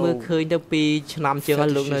ឡូវយើងមើលឃើញទៅពីឆ្នាំជាងហើយ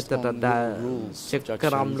លោកនៅតែដែលជាក្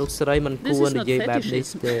រមលោកស្រីមិនគួរនិយាយបែបនេះ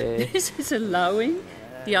ទេ This is allowing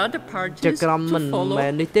the other parties ជាក្រមមិនមែ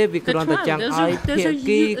ននេះទេវាគ្រាន់តែចង់ឲ្យភា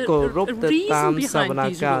គីគោរពទៅតាមសវន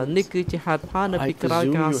កម្មនេះគឺជាហេតុផលនៅពីក្រោយ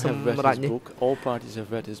ការសម្រេចនេះ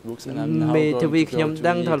មេធាវីខ្ញុំ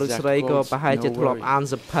ដឹងថាលោកស្រីក៏ប្រហែលជាធ្លាប់អាន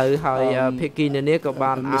សភៅហើយភាគីនានាក៏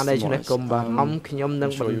បានអានដូច្នេះកុំបារម្ភខ្ញុំនឹ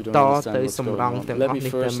ងបន្តទៅសម្រង់ទាំងអស់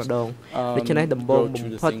នេះតែម្ដងដូច្នេះដំបូងបំ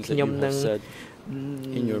ផុតខ្ញុំនឹង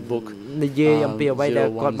in your book និយាយអំពីអ្វីដែល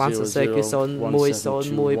គាត់បានសរសេរគឺ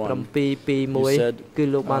011721គឺ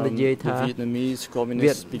លោកបាននិយាយថាវៀតណាមកុម្មុយនី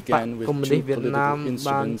សវៀតណាម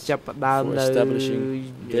បានចាប់ផ្ដើមនៅ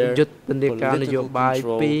យុទ្ធនាការនយោបាយ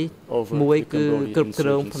ពីរមួយគឺគ្រប់គ្រ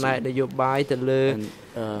ងផ្នែកនយោបាយទៅលើ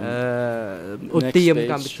ឧទាម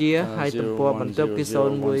កម្ពុជាហើយទំព័របន្ទាប់គឺ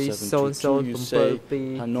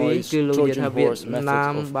010072គឺលោកនិយាយថាវៀតណា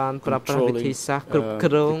មបានប្រើប្រាស់វិធីសាស្ត្រគ្រប់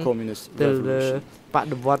គ្រងទៅលើប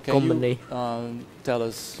ដិវត្តន៍កុម្មុយនីស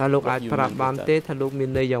ថាលោកអាចប្រាប់បានទេថាលោកមាន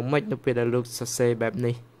ន័យយ៉ាងម៉េចនៅពេលដែលលោកសរសេរបែប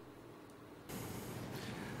នេះ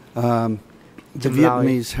The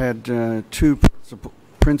Vietnamese had two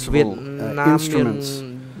principal instruments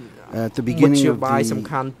at the beginning of the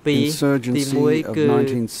insurgency of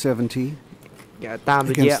 1970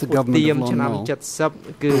 against the government of Lon Nol,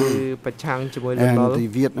 and the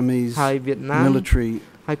Vietnamese military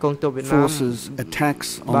forces attacks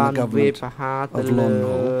on the government of Lon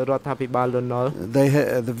Nol.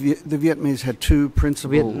 The Vietnamese had two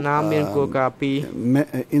principal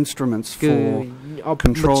instruments for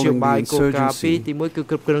controlling the insurgency.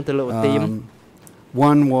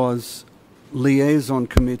 One was liaison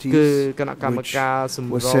committees which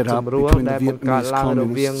were set up between the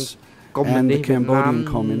Vietnamese communists and the Cambodian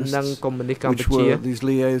communists, which were these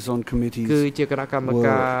liaison committees were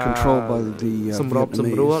controlled by the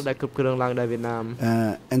Vietnamese.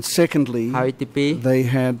 And secondly, they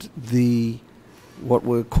had what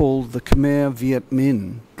were called the Khmer Viet Minh,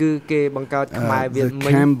 the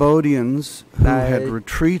Cambodians who had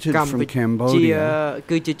retreated from Cambodia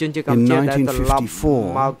in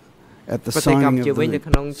 1954 at the signing of the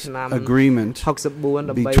agreement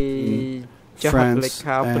between France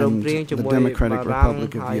and the Democratic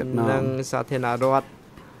Republic of Vietnam.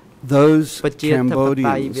 Those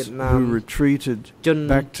Cambodians who retreated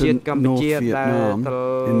back to North Vietnam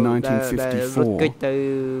in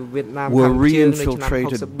 1954 were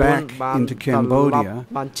reinfiltrated back into Cambodia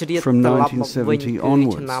from 1970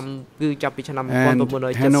 onwards. And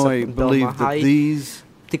Hanoi believed that these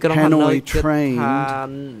Hanoi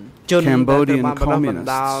trained Cambodian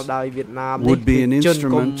communists would be an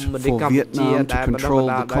instrument for Vietnam to control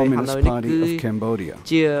the Communist Party of Cambodia.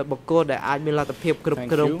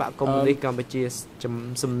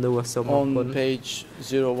 On page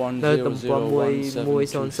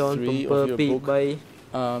 01001723 of your book,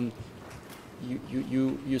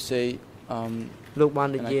 you say, and I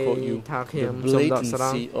quote you, the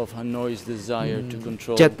blatancy of Hanoi's desire to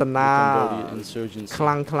control the Cambodian insurgency.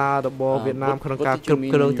 What did you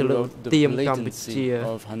mean when you wrote the blatancy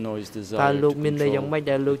of Hanoi's desire to control the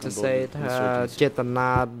Cambodian insurgency?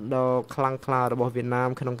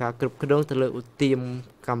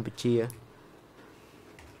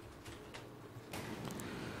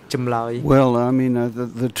 Well, I mean,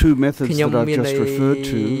 the two methods that I've just referred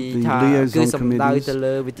to, the liaison committees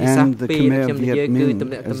and the Khmer Viet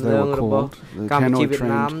Minh, as they were called, the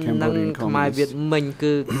Hanoi-trained Cambodian communists,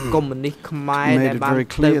 made it very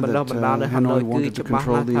clear that Hanoi wanted to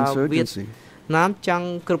control the insurgency.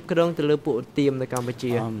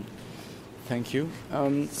 Thank you.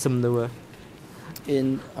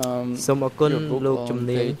 In your book on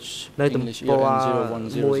page English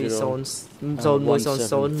ERN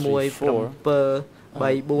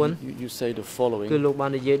 01001734, you say the following.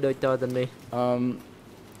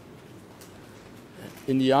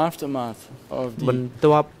 In the aftermath of the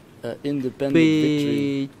independent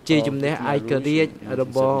victory of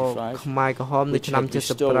Khmer which had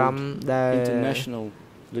bestowed international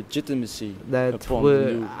legitimacy upon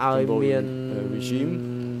the new Cambodian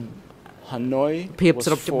regime, Hanoi was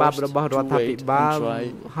forced to wait and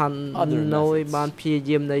try other methods.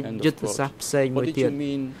 What did you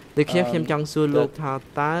mean that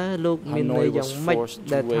Hanoi was forced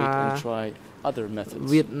to wait and try other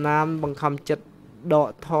methods?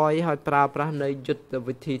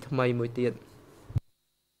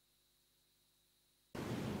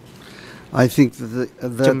 I think that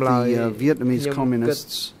the Vietnamese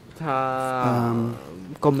communists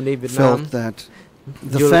felt that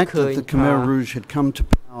the fact that the Khmer Rouge had come to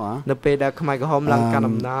power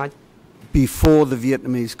before the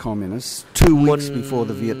Vietnamese communists, 2 weeks before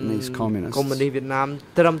the Vietnamese communists, meant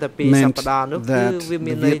that the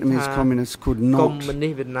Vietnamese communists could not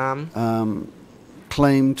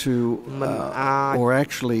claim to, or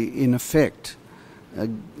actually in effect,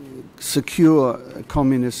 secure a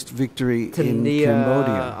communist victory in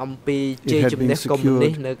Cambodia. It had been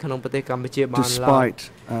secured despite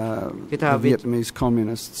the Vietnamese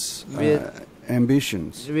communists'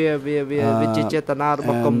 ambitions.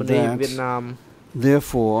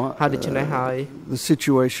 Therefore, the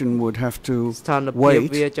situation would have to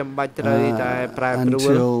wait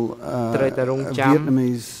until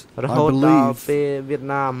Vietnamese, I believe,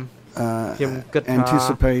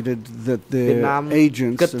 anticipated that their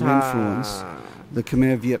agents of influence, the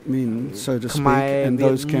Khmer Viet Minh, so to speak, and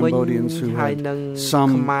those Cambodians who had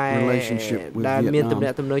some relationship with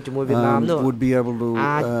Vietnam would be able to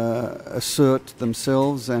assert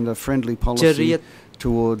themselves and a friendly policy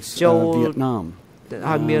towards Vietnam. But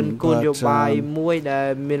I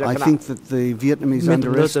think that the Vietnamese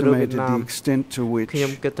underestimated the extent to which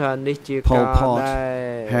Pol Pot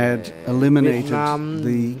had eliminated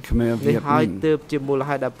the Khmer Viet Minh. I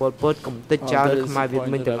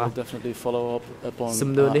will definitely follow up upon a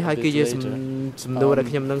bit later.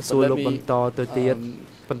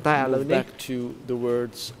 Move back to the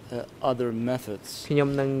words other methods. In your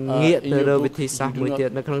book, you do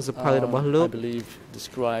not, I believe,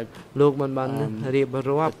 describe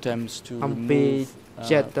attempts to remove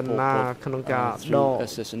through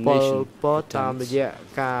assassination attempts.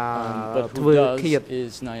 But who does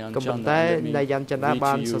is Nayan Chanda. Let me read to you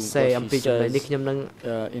what he says in his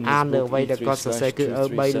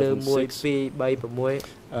book E3/2376.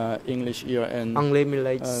 English ERN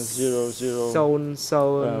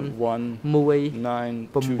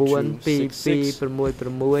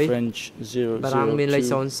 00192266, French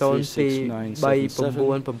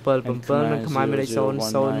 00236977, and Khmer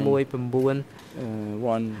 0019139596.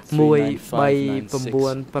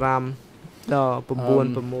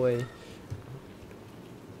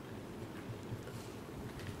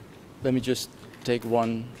 Let me just take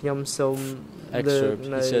one excerpt.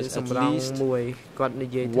 He says, at least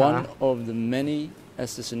one of the many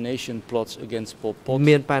assassination plots against Pol Pot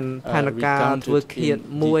recounted in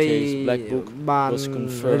DK's Black Book was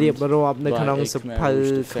confirmed by a Khmer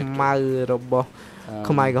Rouge defector.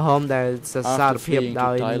 ខ្មែរក្រហមដែលសរសើរភាព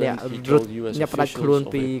ដោយអ្នករត់អ្នកផ្ដាច់ខ្លួន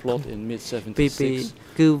ពី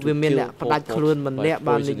គឺវាមានអ្នកផ្ដាច់ខ្លួនម្នាក់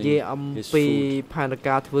បាននិយាយអំពីផែន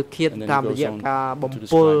ការធ្វើឃាតតាមរយៈការបំ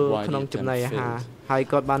ពុលក្នុងចំណីអាហារហើយ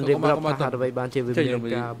គាត់បានរៀបរាប់ថាអ្វីបានជាវិមាន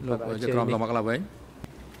ការបរាជ័យនេះ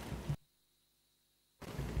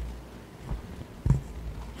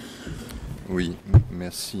Oui,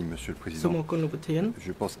 merci Monsieur le Président.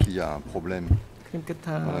 Je pense qu'il y a un problème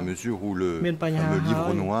dans la mesure où le fameux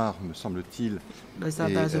livre noir, me semble-t-il, est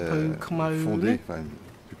fondé, enfin, la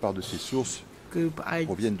plupart de ses sources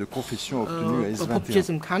proviennent de confessions obtenues à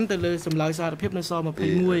S21.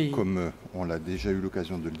 Et comme on l'a déjà eu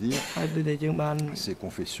l'occasion de le dire, ces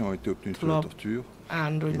confessions ont été obtenues sous la torture et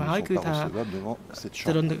ne sont pas recevables devant cette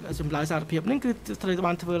chambre.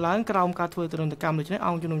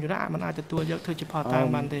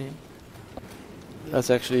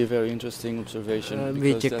 That's actually a very interesting observation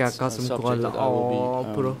because that's a subject that I will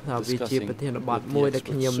be discussing with the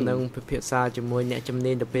experts soon. The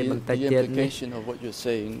implication of what you're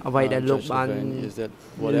saying, Judge Levin, is that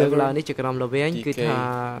whatever DK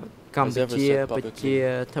កម្ពុជាប្រជា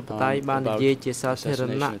ធិបតេយ្យបាននិយាយជាសាធារ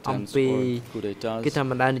ណៈអំពីគេថា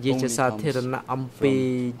មិនដែលនិយាយជាសាធារណៈអំពី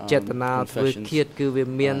ចេតនាធ្វើឃាតគឺវា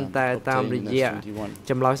មានតែតាមរយៈ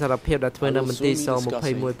ចម្លើយសារភាពដែលធ្វើនៅមន្ទីរស-21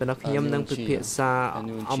ប៉ុណ្ណោះខ្ញុំនឹងពិភាក្សា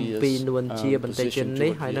អំពីនួនជាបន្តិចទៀត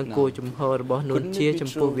នេះហើយនឹងគោលជំហររបស់នួនជាចំ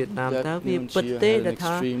ពោះវៀតណាមតើវាពិតទេដែល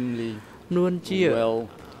ថានួនជា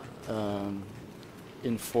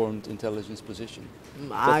informed intelligence position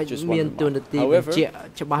អាចមានទូនាទីបញ្ជាក់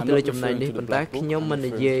ច្បាស់ទៅលើចំណែកនេះប៉ុន្តែខ្ញុំមិន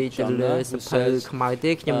និយាយទៅលើសភៅខ្មៅ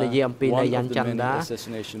ទេខ្ញុំនិយាយអំពីនាយ៉ាន់ច័ន្ទដា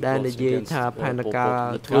ដែលនិយាយថាផែនការ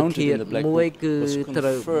ធ្វើឃាតមួយគឺត្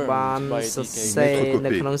រូវបានសរសេរនៅ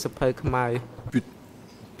ក្នុងសភៅខ្មៅ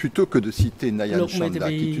Plutôt que de citer Nayan Chanda,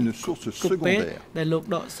 qui est une source secondaire,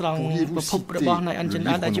 pourriez-vous citer le livre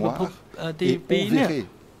noir et on verrait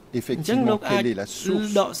effectivement quelle est la source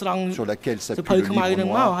sur laquelle s'appuie le livre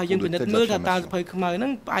noir pour de telles affirmations.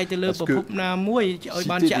 Parce que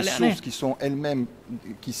citer des sources qui sont elles-mêmes,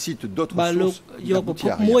 qui citent d'autres sources, n'aboutit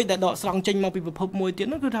à rien.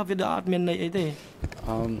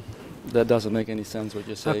 That doesn't make any sense what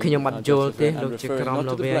you're saying.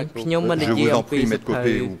 Je vous en prie, Maître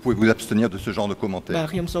Copé, vous pouvez vous abstenir de ce genre de commentaires.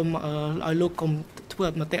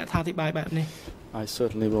 I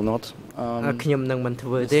certainly will not. I'm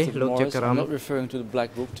not referring to the Black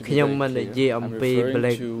Book to be very clear. I'm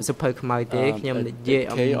referring to a KR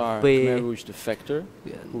Khmer Rouge defector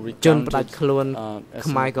who recounted assassination plot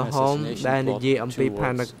towards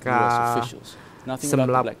US officials. Nothing about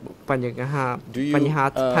the Black Book. Do you know, do you have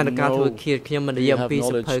knowledge as to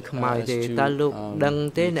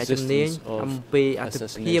existence of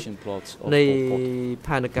assassination plots of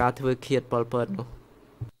Pol Pot?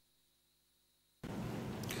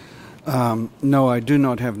 No, I do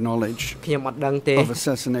not have knowledge of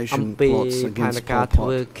assassination plots against Pol Pot.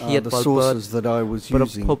 The sources that I was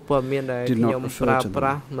using did not refer to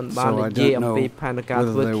them, so I don't know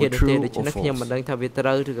whether they were true or false.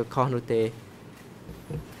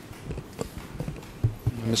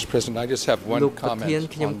 Mr. President, I just have one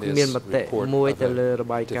comment on this report of a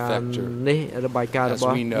defector. As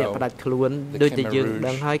we know, the Khmer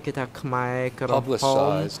Rouge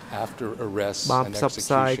publicized after arrests and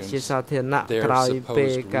executions their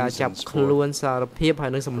supposed reasons for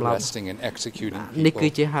arresting and executing people. And the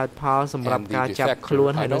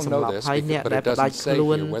defector, I don't know this, but it doesn't say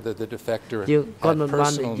here whether the defector had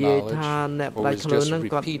personal knowledge or was just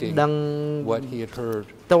repeating what he had heard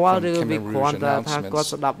from Khmer Rouge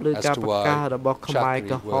announcements as to why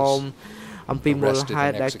Chakri was arrested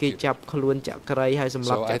and executed.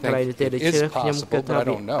 So I think it is possible, but I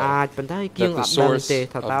don't know, that the source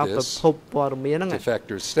of this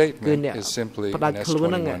defector's statement is simply an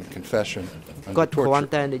S21 confession under torture. How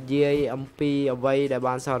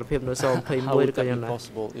would that be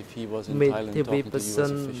possible if he was in Thailand talking to US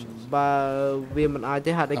officials? Thank you.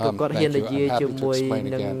 I'm happy to explain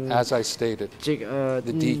again. As I stated,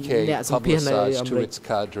 the DK publicized to its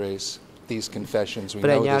cadres these confessions. We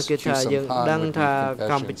know this Q Sampan would read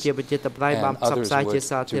confessions, and others would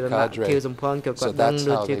to cadre. So that's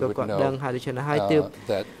how they would know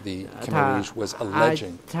that the Khmer Rouge was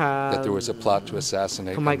alleging that there was a plot to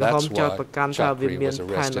assassinate, and that's why Chakri was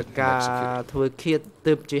arrested and executed.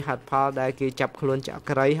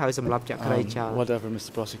 Whatever,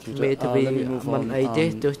 Mr. Prosecutor. Let me move on,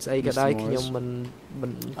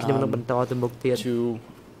 to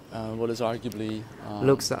what is arguably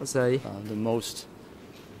the most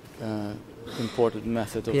important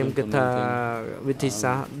method of implementing Vietnam's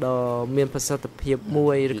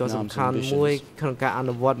ambitions,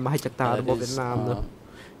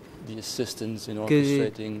 the assistance in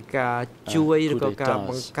orchestrating coup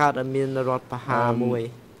d'etats.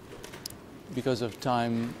 because of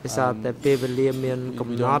time, it's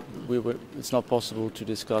not possible to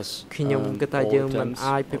discuss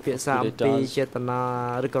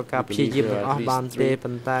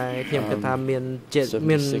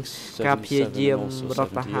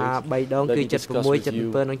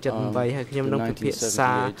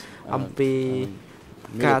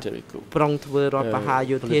all military coup.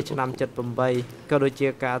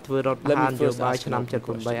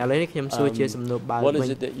 What is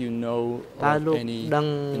it that you know of any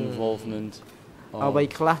involvement of the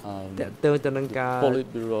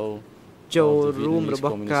Politburo ចូលរួមរប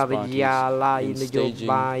ស់ការិយាល័យនយោ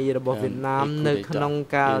បាយរបស់វៀតណាមនៅក្នុង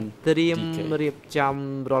ការត្រៀមរៀបចំ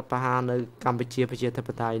រដ្ឋប្រហារនៅកម្ពុជាប្រជាធិប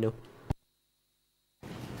តេយ្យនោះ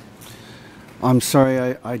I'm sorry,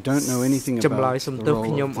 I don't know anything about ចម្លើយសំទោស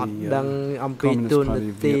ខ្ញុំអត់ដឹងអំពីទូនា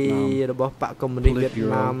ទីរបស់បកកុម្មុយនីសវៀត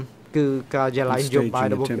ណាមគឺការិយាល័យនយោបាយ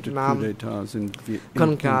របស់វៀតណាមក្នុ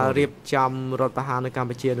ងការរៀបចំរដ្ឋប្រហារនៅកម្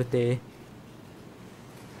ពុជានោះទេ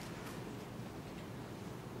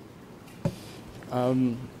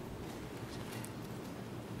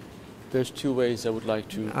There's two ways I would like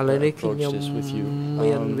to approach this with you.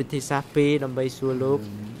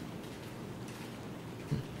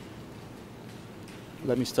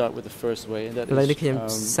 Let me start with the first way, and that is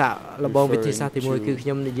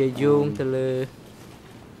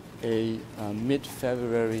a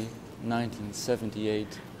mid-February 1978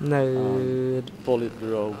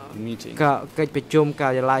 Politburo meeting. I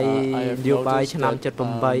have noticed that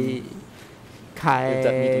ខែ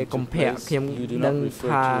កុម្ភៈខ្ញុំដឹង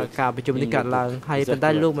ថាការប្រជុំនេះកើតឡើងហើយប៉ុន្តែ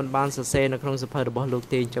លោកមិនបានសរសេរនៅក្នុងសភៅរបស់លោក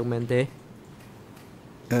ទេអញ្ចឹងមែនទេ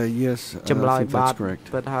Yes, ចម្លើយបាទ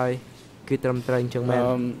ពិតហើយគឺត្រឹមត្រូវអញ្ចឹងមែន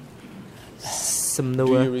សំណួ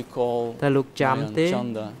រតែលោកចាំទេ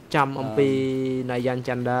ចាំអំពីនាយ៉ាន់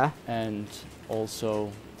ច័ន្ទដា and also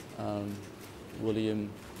William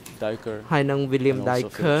Dyker ហើយនឹង William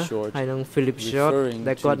Dyker ហើយនឹង Philip Short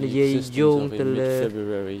ដែលគាត់និយាយយោងទៅលើ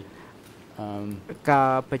កា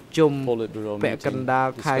រប្រជុំពាក់កណ្ដាល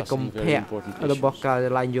ខែកុម្ភៈរបស់ការិ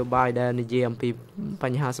យាល័យនយោបាយដែលនិយាយអំពីប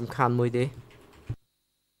ញ្ហាសំខាន់មួយទេ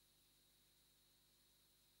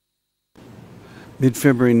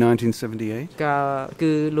Mid-February 1978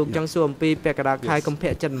 គឺលោកចង់សួរអំពីពាក់កណ្ដាលខែកុម្ភៈ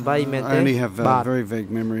78មែនទេ I only have a very vague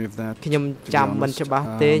memory of that ខ្ញុំចាំមិនច្បាស់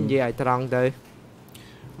ទេនិយាយឲ្យត្រង់ទៅ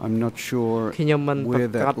I'm not sure where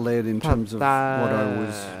that led in terms of what I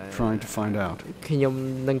was trying to find out. ខ្ញុំ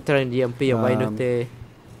នឹងត្រូវនិយាយអំពីអ្វីនោះទេ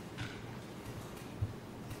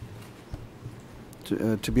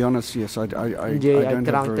To be honest, yes, I don't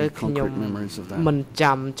have very concrete memories of that. មិន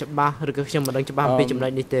ចាំច្បាស់ឬក៏ខ្ញុំមិនដឹងច្បាស់អំពីចំណុ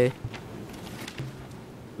ចនេះទេ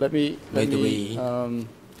Let me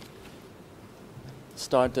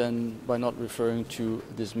start then by not referring to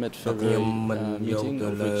this mid-February meeting,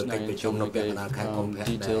 of which I gave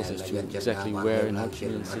details as to exactly where in Ho Chi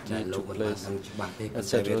Minh City it took place,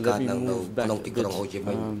 etc. Let me move back a bit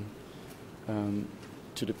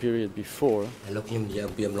to the period before, and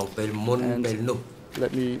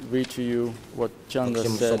let me read to you what Chanda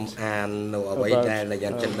said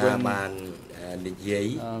about when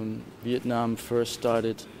Vietnam first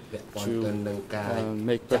started to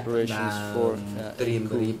make preparations for a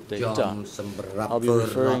coup d'etat. I'll be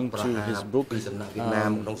referring to his book,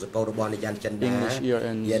 English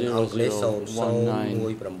ERN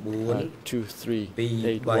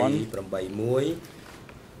 00192381,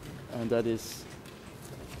 and that is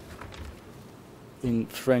in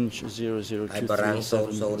French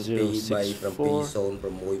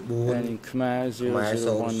 00237064, and in Khmer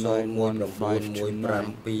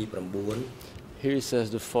 00191529. Here he says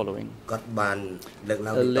the following: a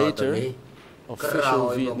later official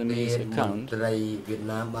Vietnamese account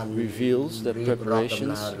reveals that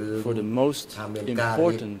preparations for the most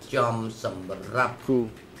important coup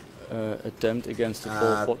attempt against the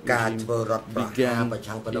Pol Pot regime began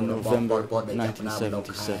in November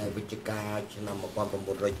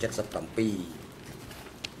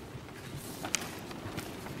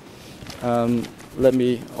 1977. Let me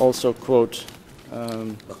also quote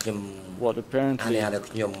what apparently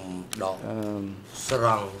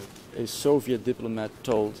a Soviet diplomat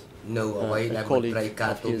told a colleague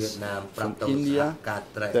of his from India,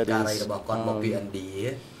 that is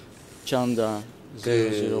Chanda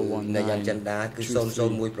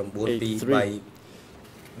 00192383,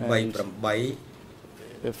 and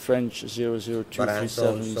the French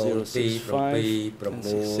 00237065 and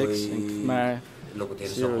 66, and Khmer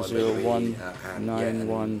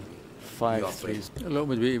 001915. លោក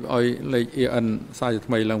មិនវិឲ្យលេខ EN សារ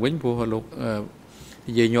ថ្មីឡើងវិញព្រោះលោក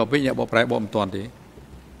និយាយញាប់វិញបកប្រែបកមិនតាន់ទេ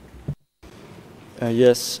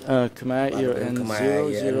Yes, Khmer ERN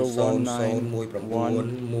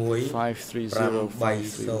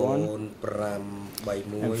 0091530531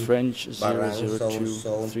 and French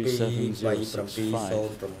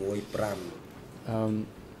 002370665.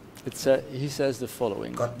 He says the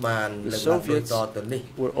following: the Soviets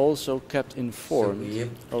were also kept informed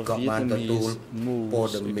of Vietnamese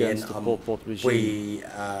moves against the Pol Pot regime.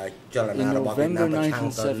 In November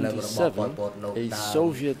 1977, a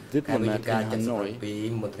Soviet diplomat in Hanoi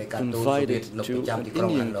confided to an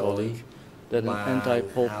Indian colleague that an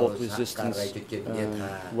anti-Pol Pot resistance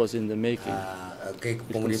was in the making. It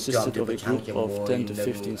consisted of a group of 10 to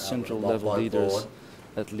 15 central-level leaders,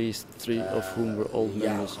 at least 3 of whom were old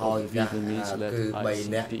members of the Vietnamese-led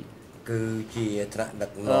ICP.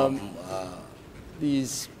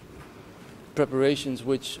 These preparations,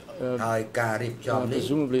 which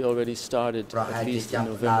presumably already started at least in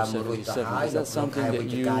November 1977, is that something that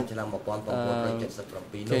you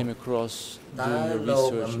came across during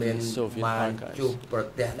your research in the Soviet archives?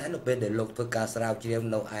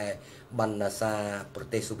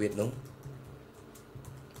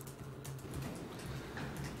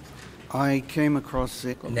 I came across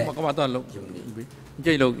it.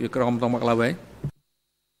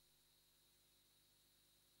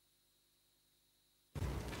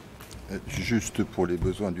 Juste pour les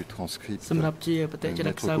besoins du transcript, Maître Copé,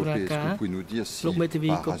 est-ce que vous pouvez nous dire si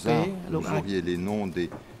par hasard vous auriez les noms des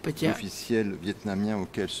officiels vietnamiens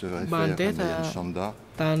auxquels se réfère Nayan Chanda,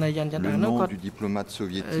 le nom du diplomate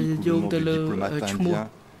soviétique ou le nom du diplomate indien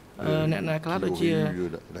qui aurait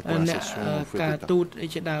eu la conversation au feu d'État, dont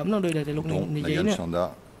Nayan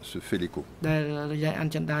Chanda se fait l'écho. Now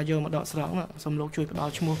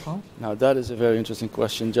that is a very interesting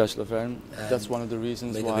question, Judge Laverne. That's one of the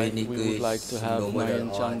reasons why we would like to have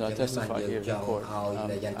Nayan Chanda testify here in court.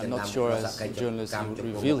 I'm not sure as a journalist he would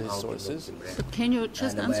reveal his sources. But can you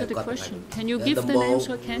just answer the question? Can you give the names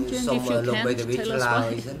or can't you? And if you can't, tell us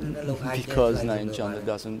why. Because Nayan Chanda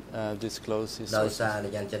doesn't disclose his sources.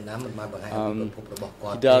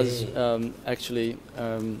 He does actually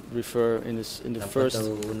refer in the first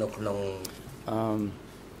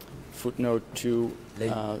footnote to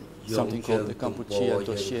something called the Kampuchea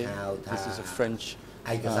dossier. This is a French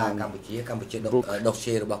book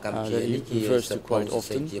that he refers to quite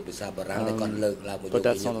often, but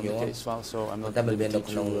that's not on the case file, so I'm not limited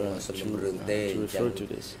to refer to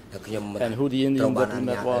this. And who the Indian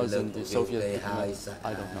diplomat was and the Soviet diplomat,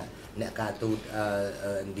 I don't know.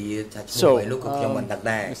 So,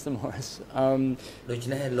 Mr. Morris,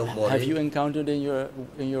 have you encountered in your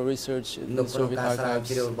research in the Soviet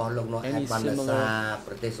archives any similar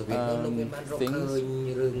things?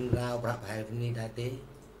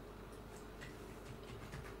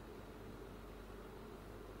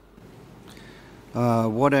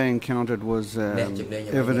 What I encountered was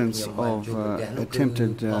evidence of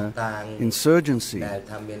attempted insurgency,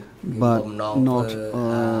 but not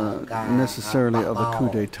necessarily of a coup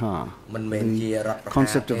d'etat. The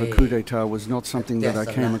concept of a coup d'etat was not something that I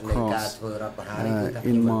came across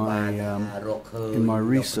in my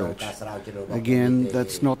research. Again,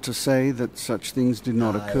 that's not to say that such things did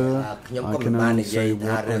not occur. I can only say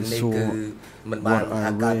what I saw, what I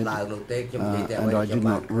read, and I did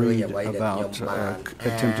not read about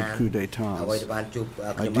attempted coup d'etats.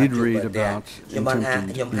 I did read about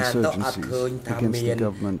attempted insurgencies against the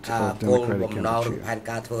government of Democratic Kampuchea.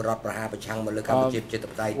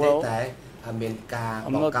 I'm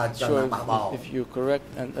not sure if you're correct,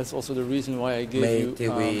 and that's also the reason why I gave you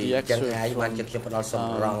the excerpt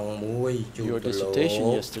from your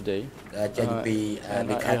dissertation yesterday,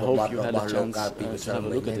 and I hope you had a chance to have a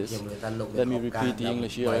look at this. Let me repeat the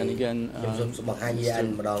English here, and again, Mr.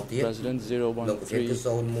 President,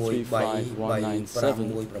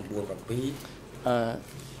 013-35197.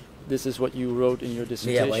 This is what you wrote in your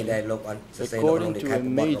dissertation. According to a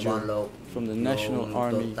major from the National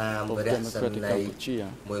Army of Democratic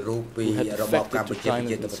Kampuchea, who had defected to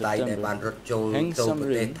Thailand in September, Heng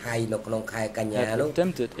Samrin had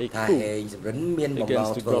attempted a coup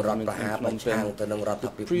against the government in Phnom Penh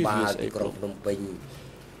the previous April.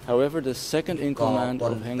 However, the second-in-command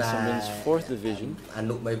of Heng Samrin's 4th Division,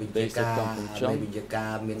 based at Kampong Cham,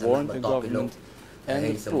 warned the government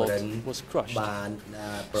and the plot was crushed.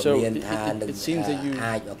 So it seems that you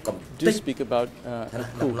do speak about a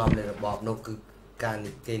coup.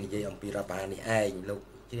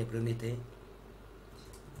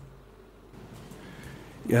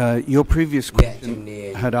 Your previous question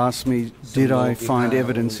had asked me, did I find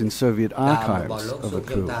evidence in Soviet archives of a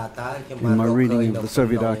coup in my reading of the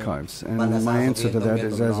Soviet archives? And my answer to that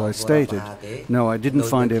is, as I stated, no, I didn't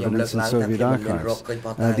find evidence in Soviet archives.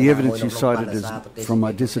 The evidence you cited from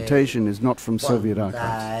my dissertation is not from Soviet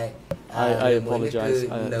archives. I apologize.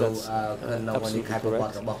 That's absolutely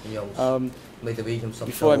correct.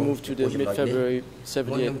 Before I move to the mid-February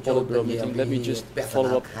 78 Politburo meeting, let me just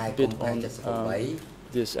follow up a bit on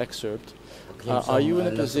this excerpt. Are you in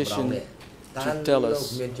a position to tell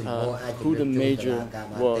us who the major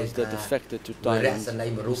was that defected to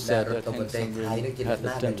Thailand, who said that Heng Samrin had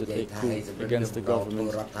attempted a coup against the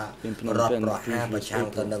government in Phnom Penh the previous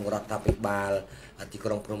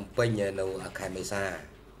April?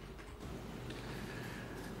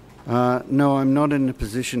 No, I'm not in a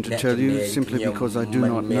position to tell you simply because I do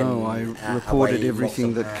not know. I reported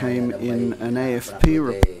everything that came in an AFP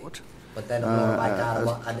report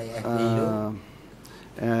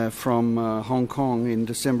from Hong Kong in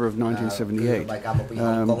December of 1978. But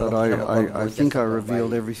I think I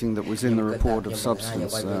revealed everything that was in the report of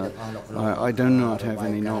substance. I do not have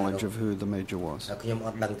any knowledge of who the major was.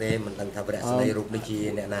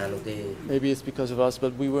 Maybe it's because of us,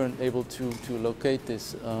 but we weren't able to locate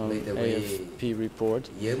this AFP report.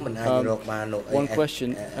 One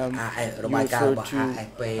question, you referred to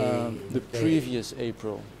the previous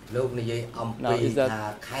April. Now, is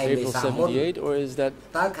that April 78 or is that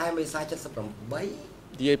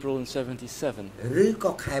the April in 77?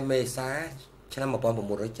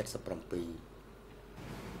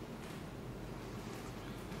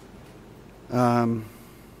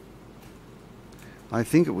 I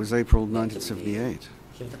think it was April 1978.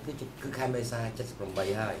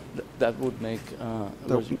 That would make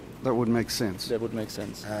that would make sense. That would make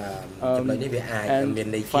sense.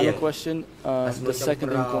 And final question: the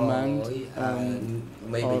second in command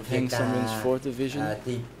of Heng Samrin's 4th Division.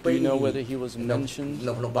 Do you know whether he was mentioned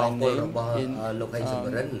by name in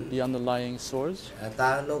the underlying source?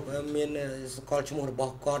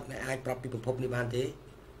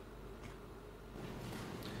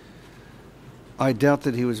 I doubt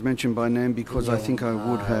that he was mentioned by name because I think I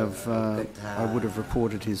would have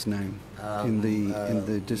reported his name in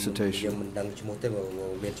the dissertation.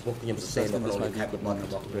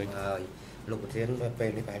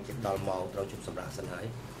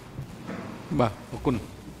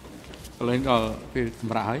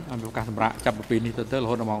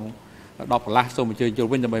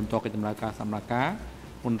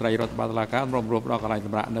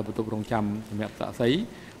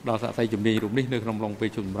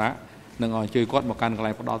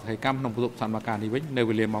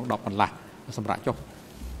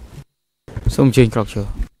 Sông Jane Crocker.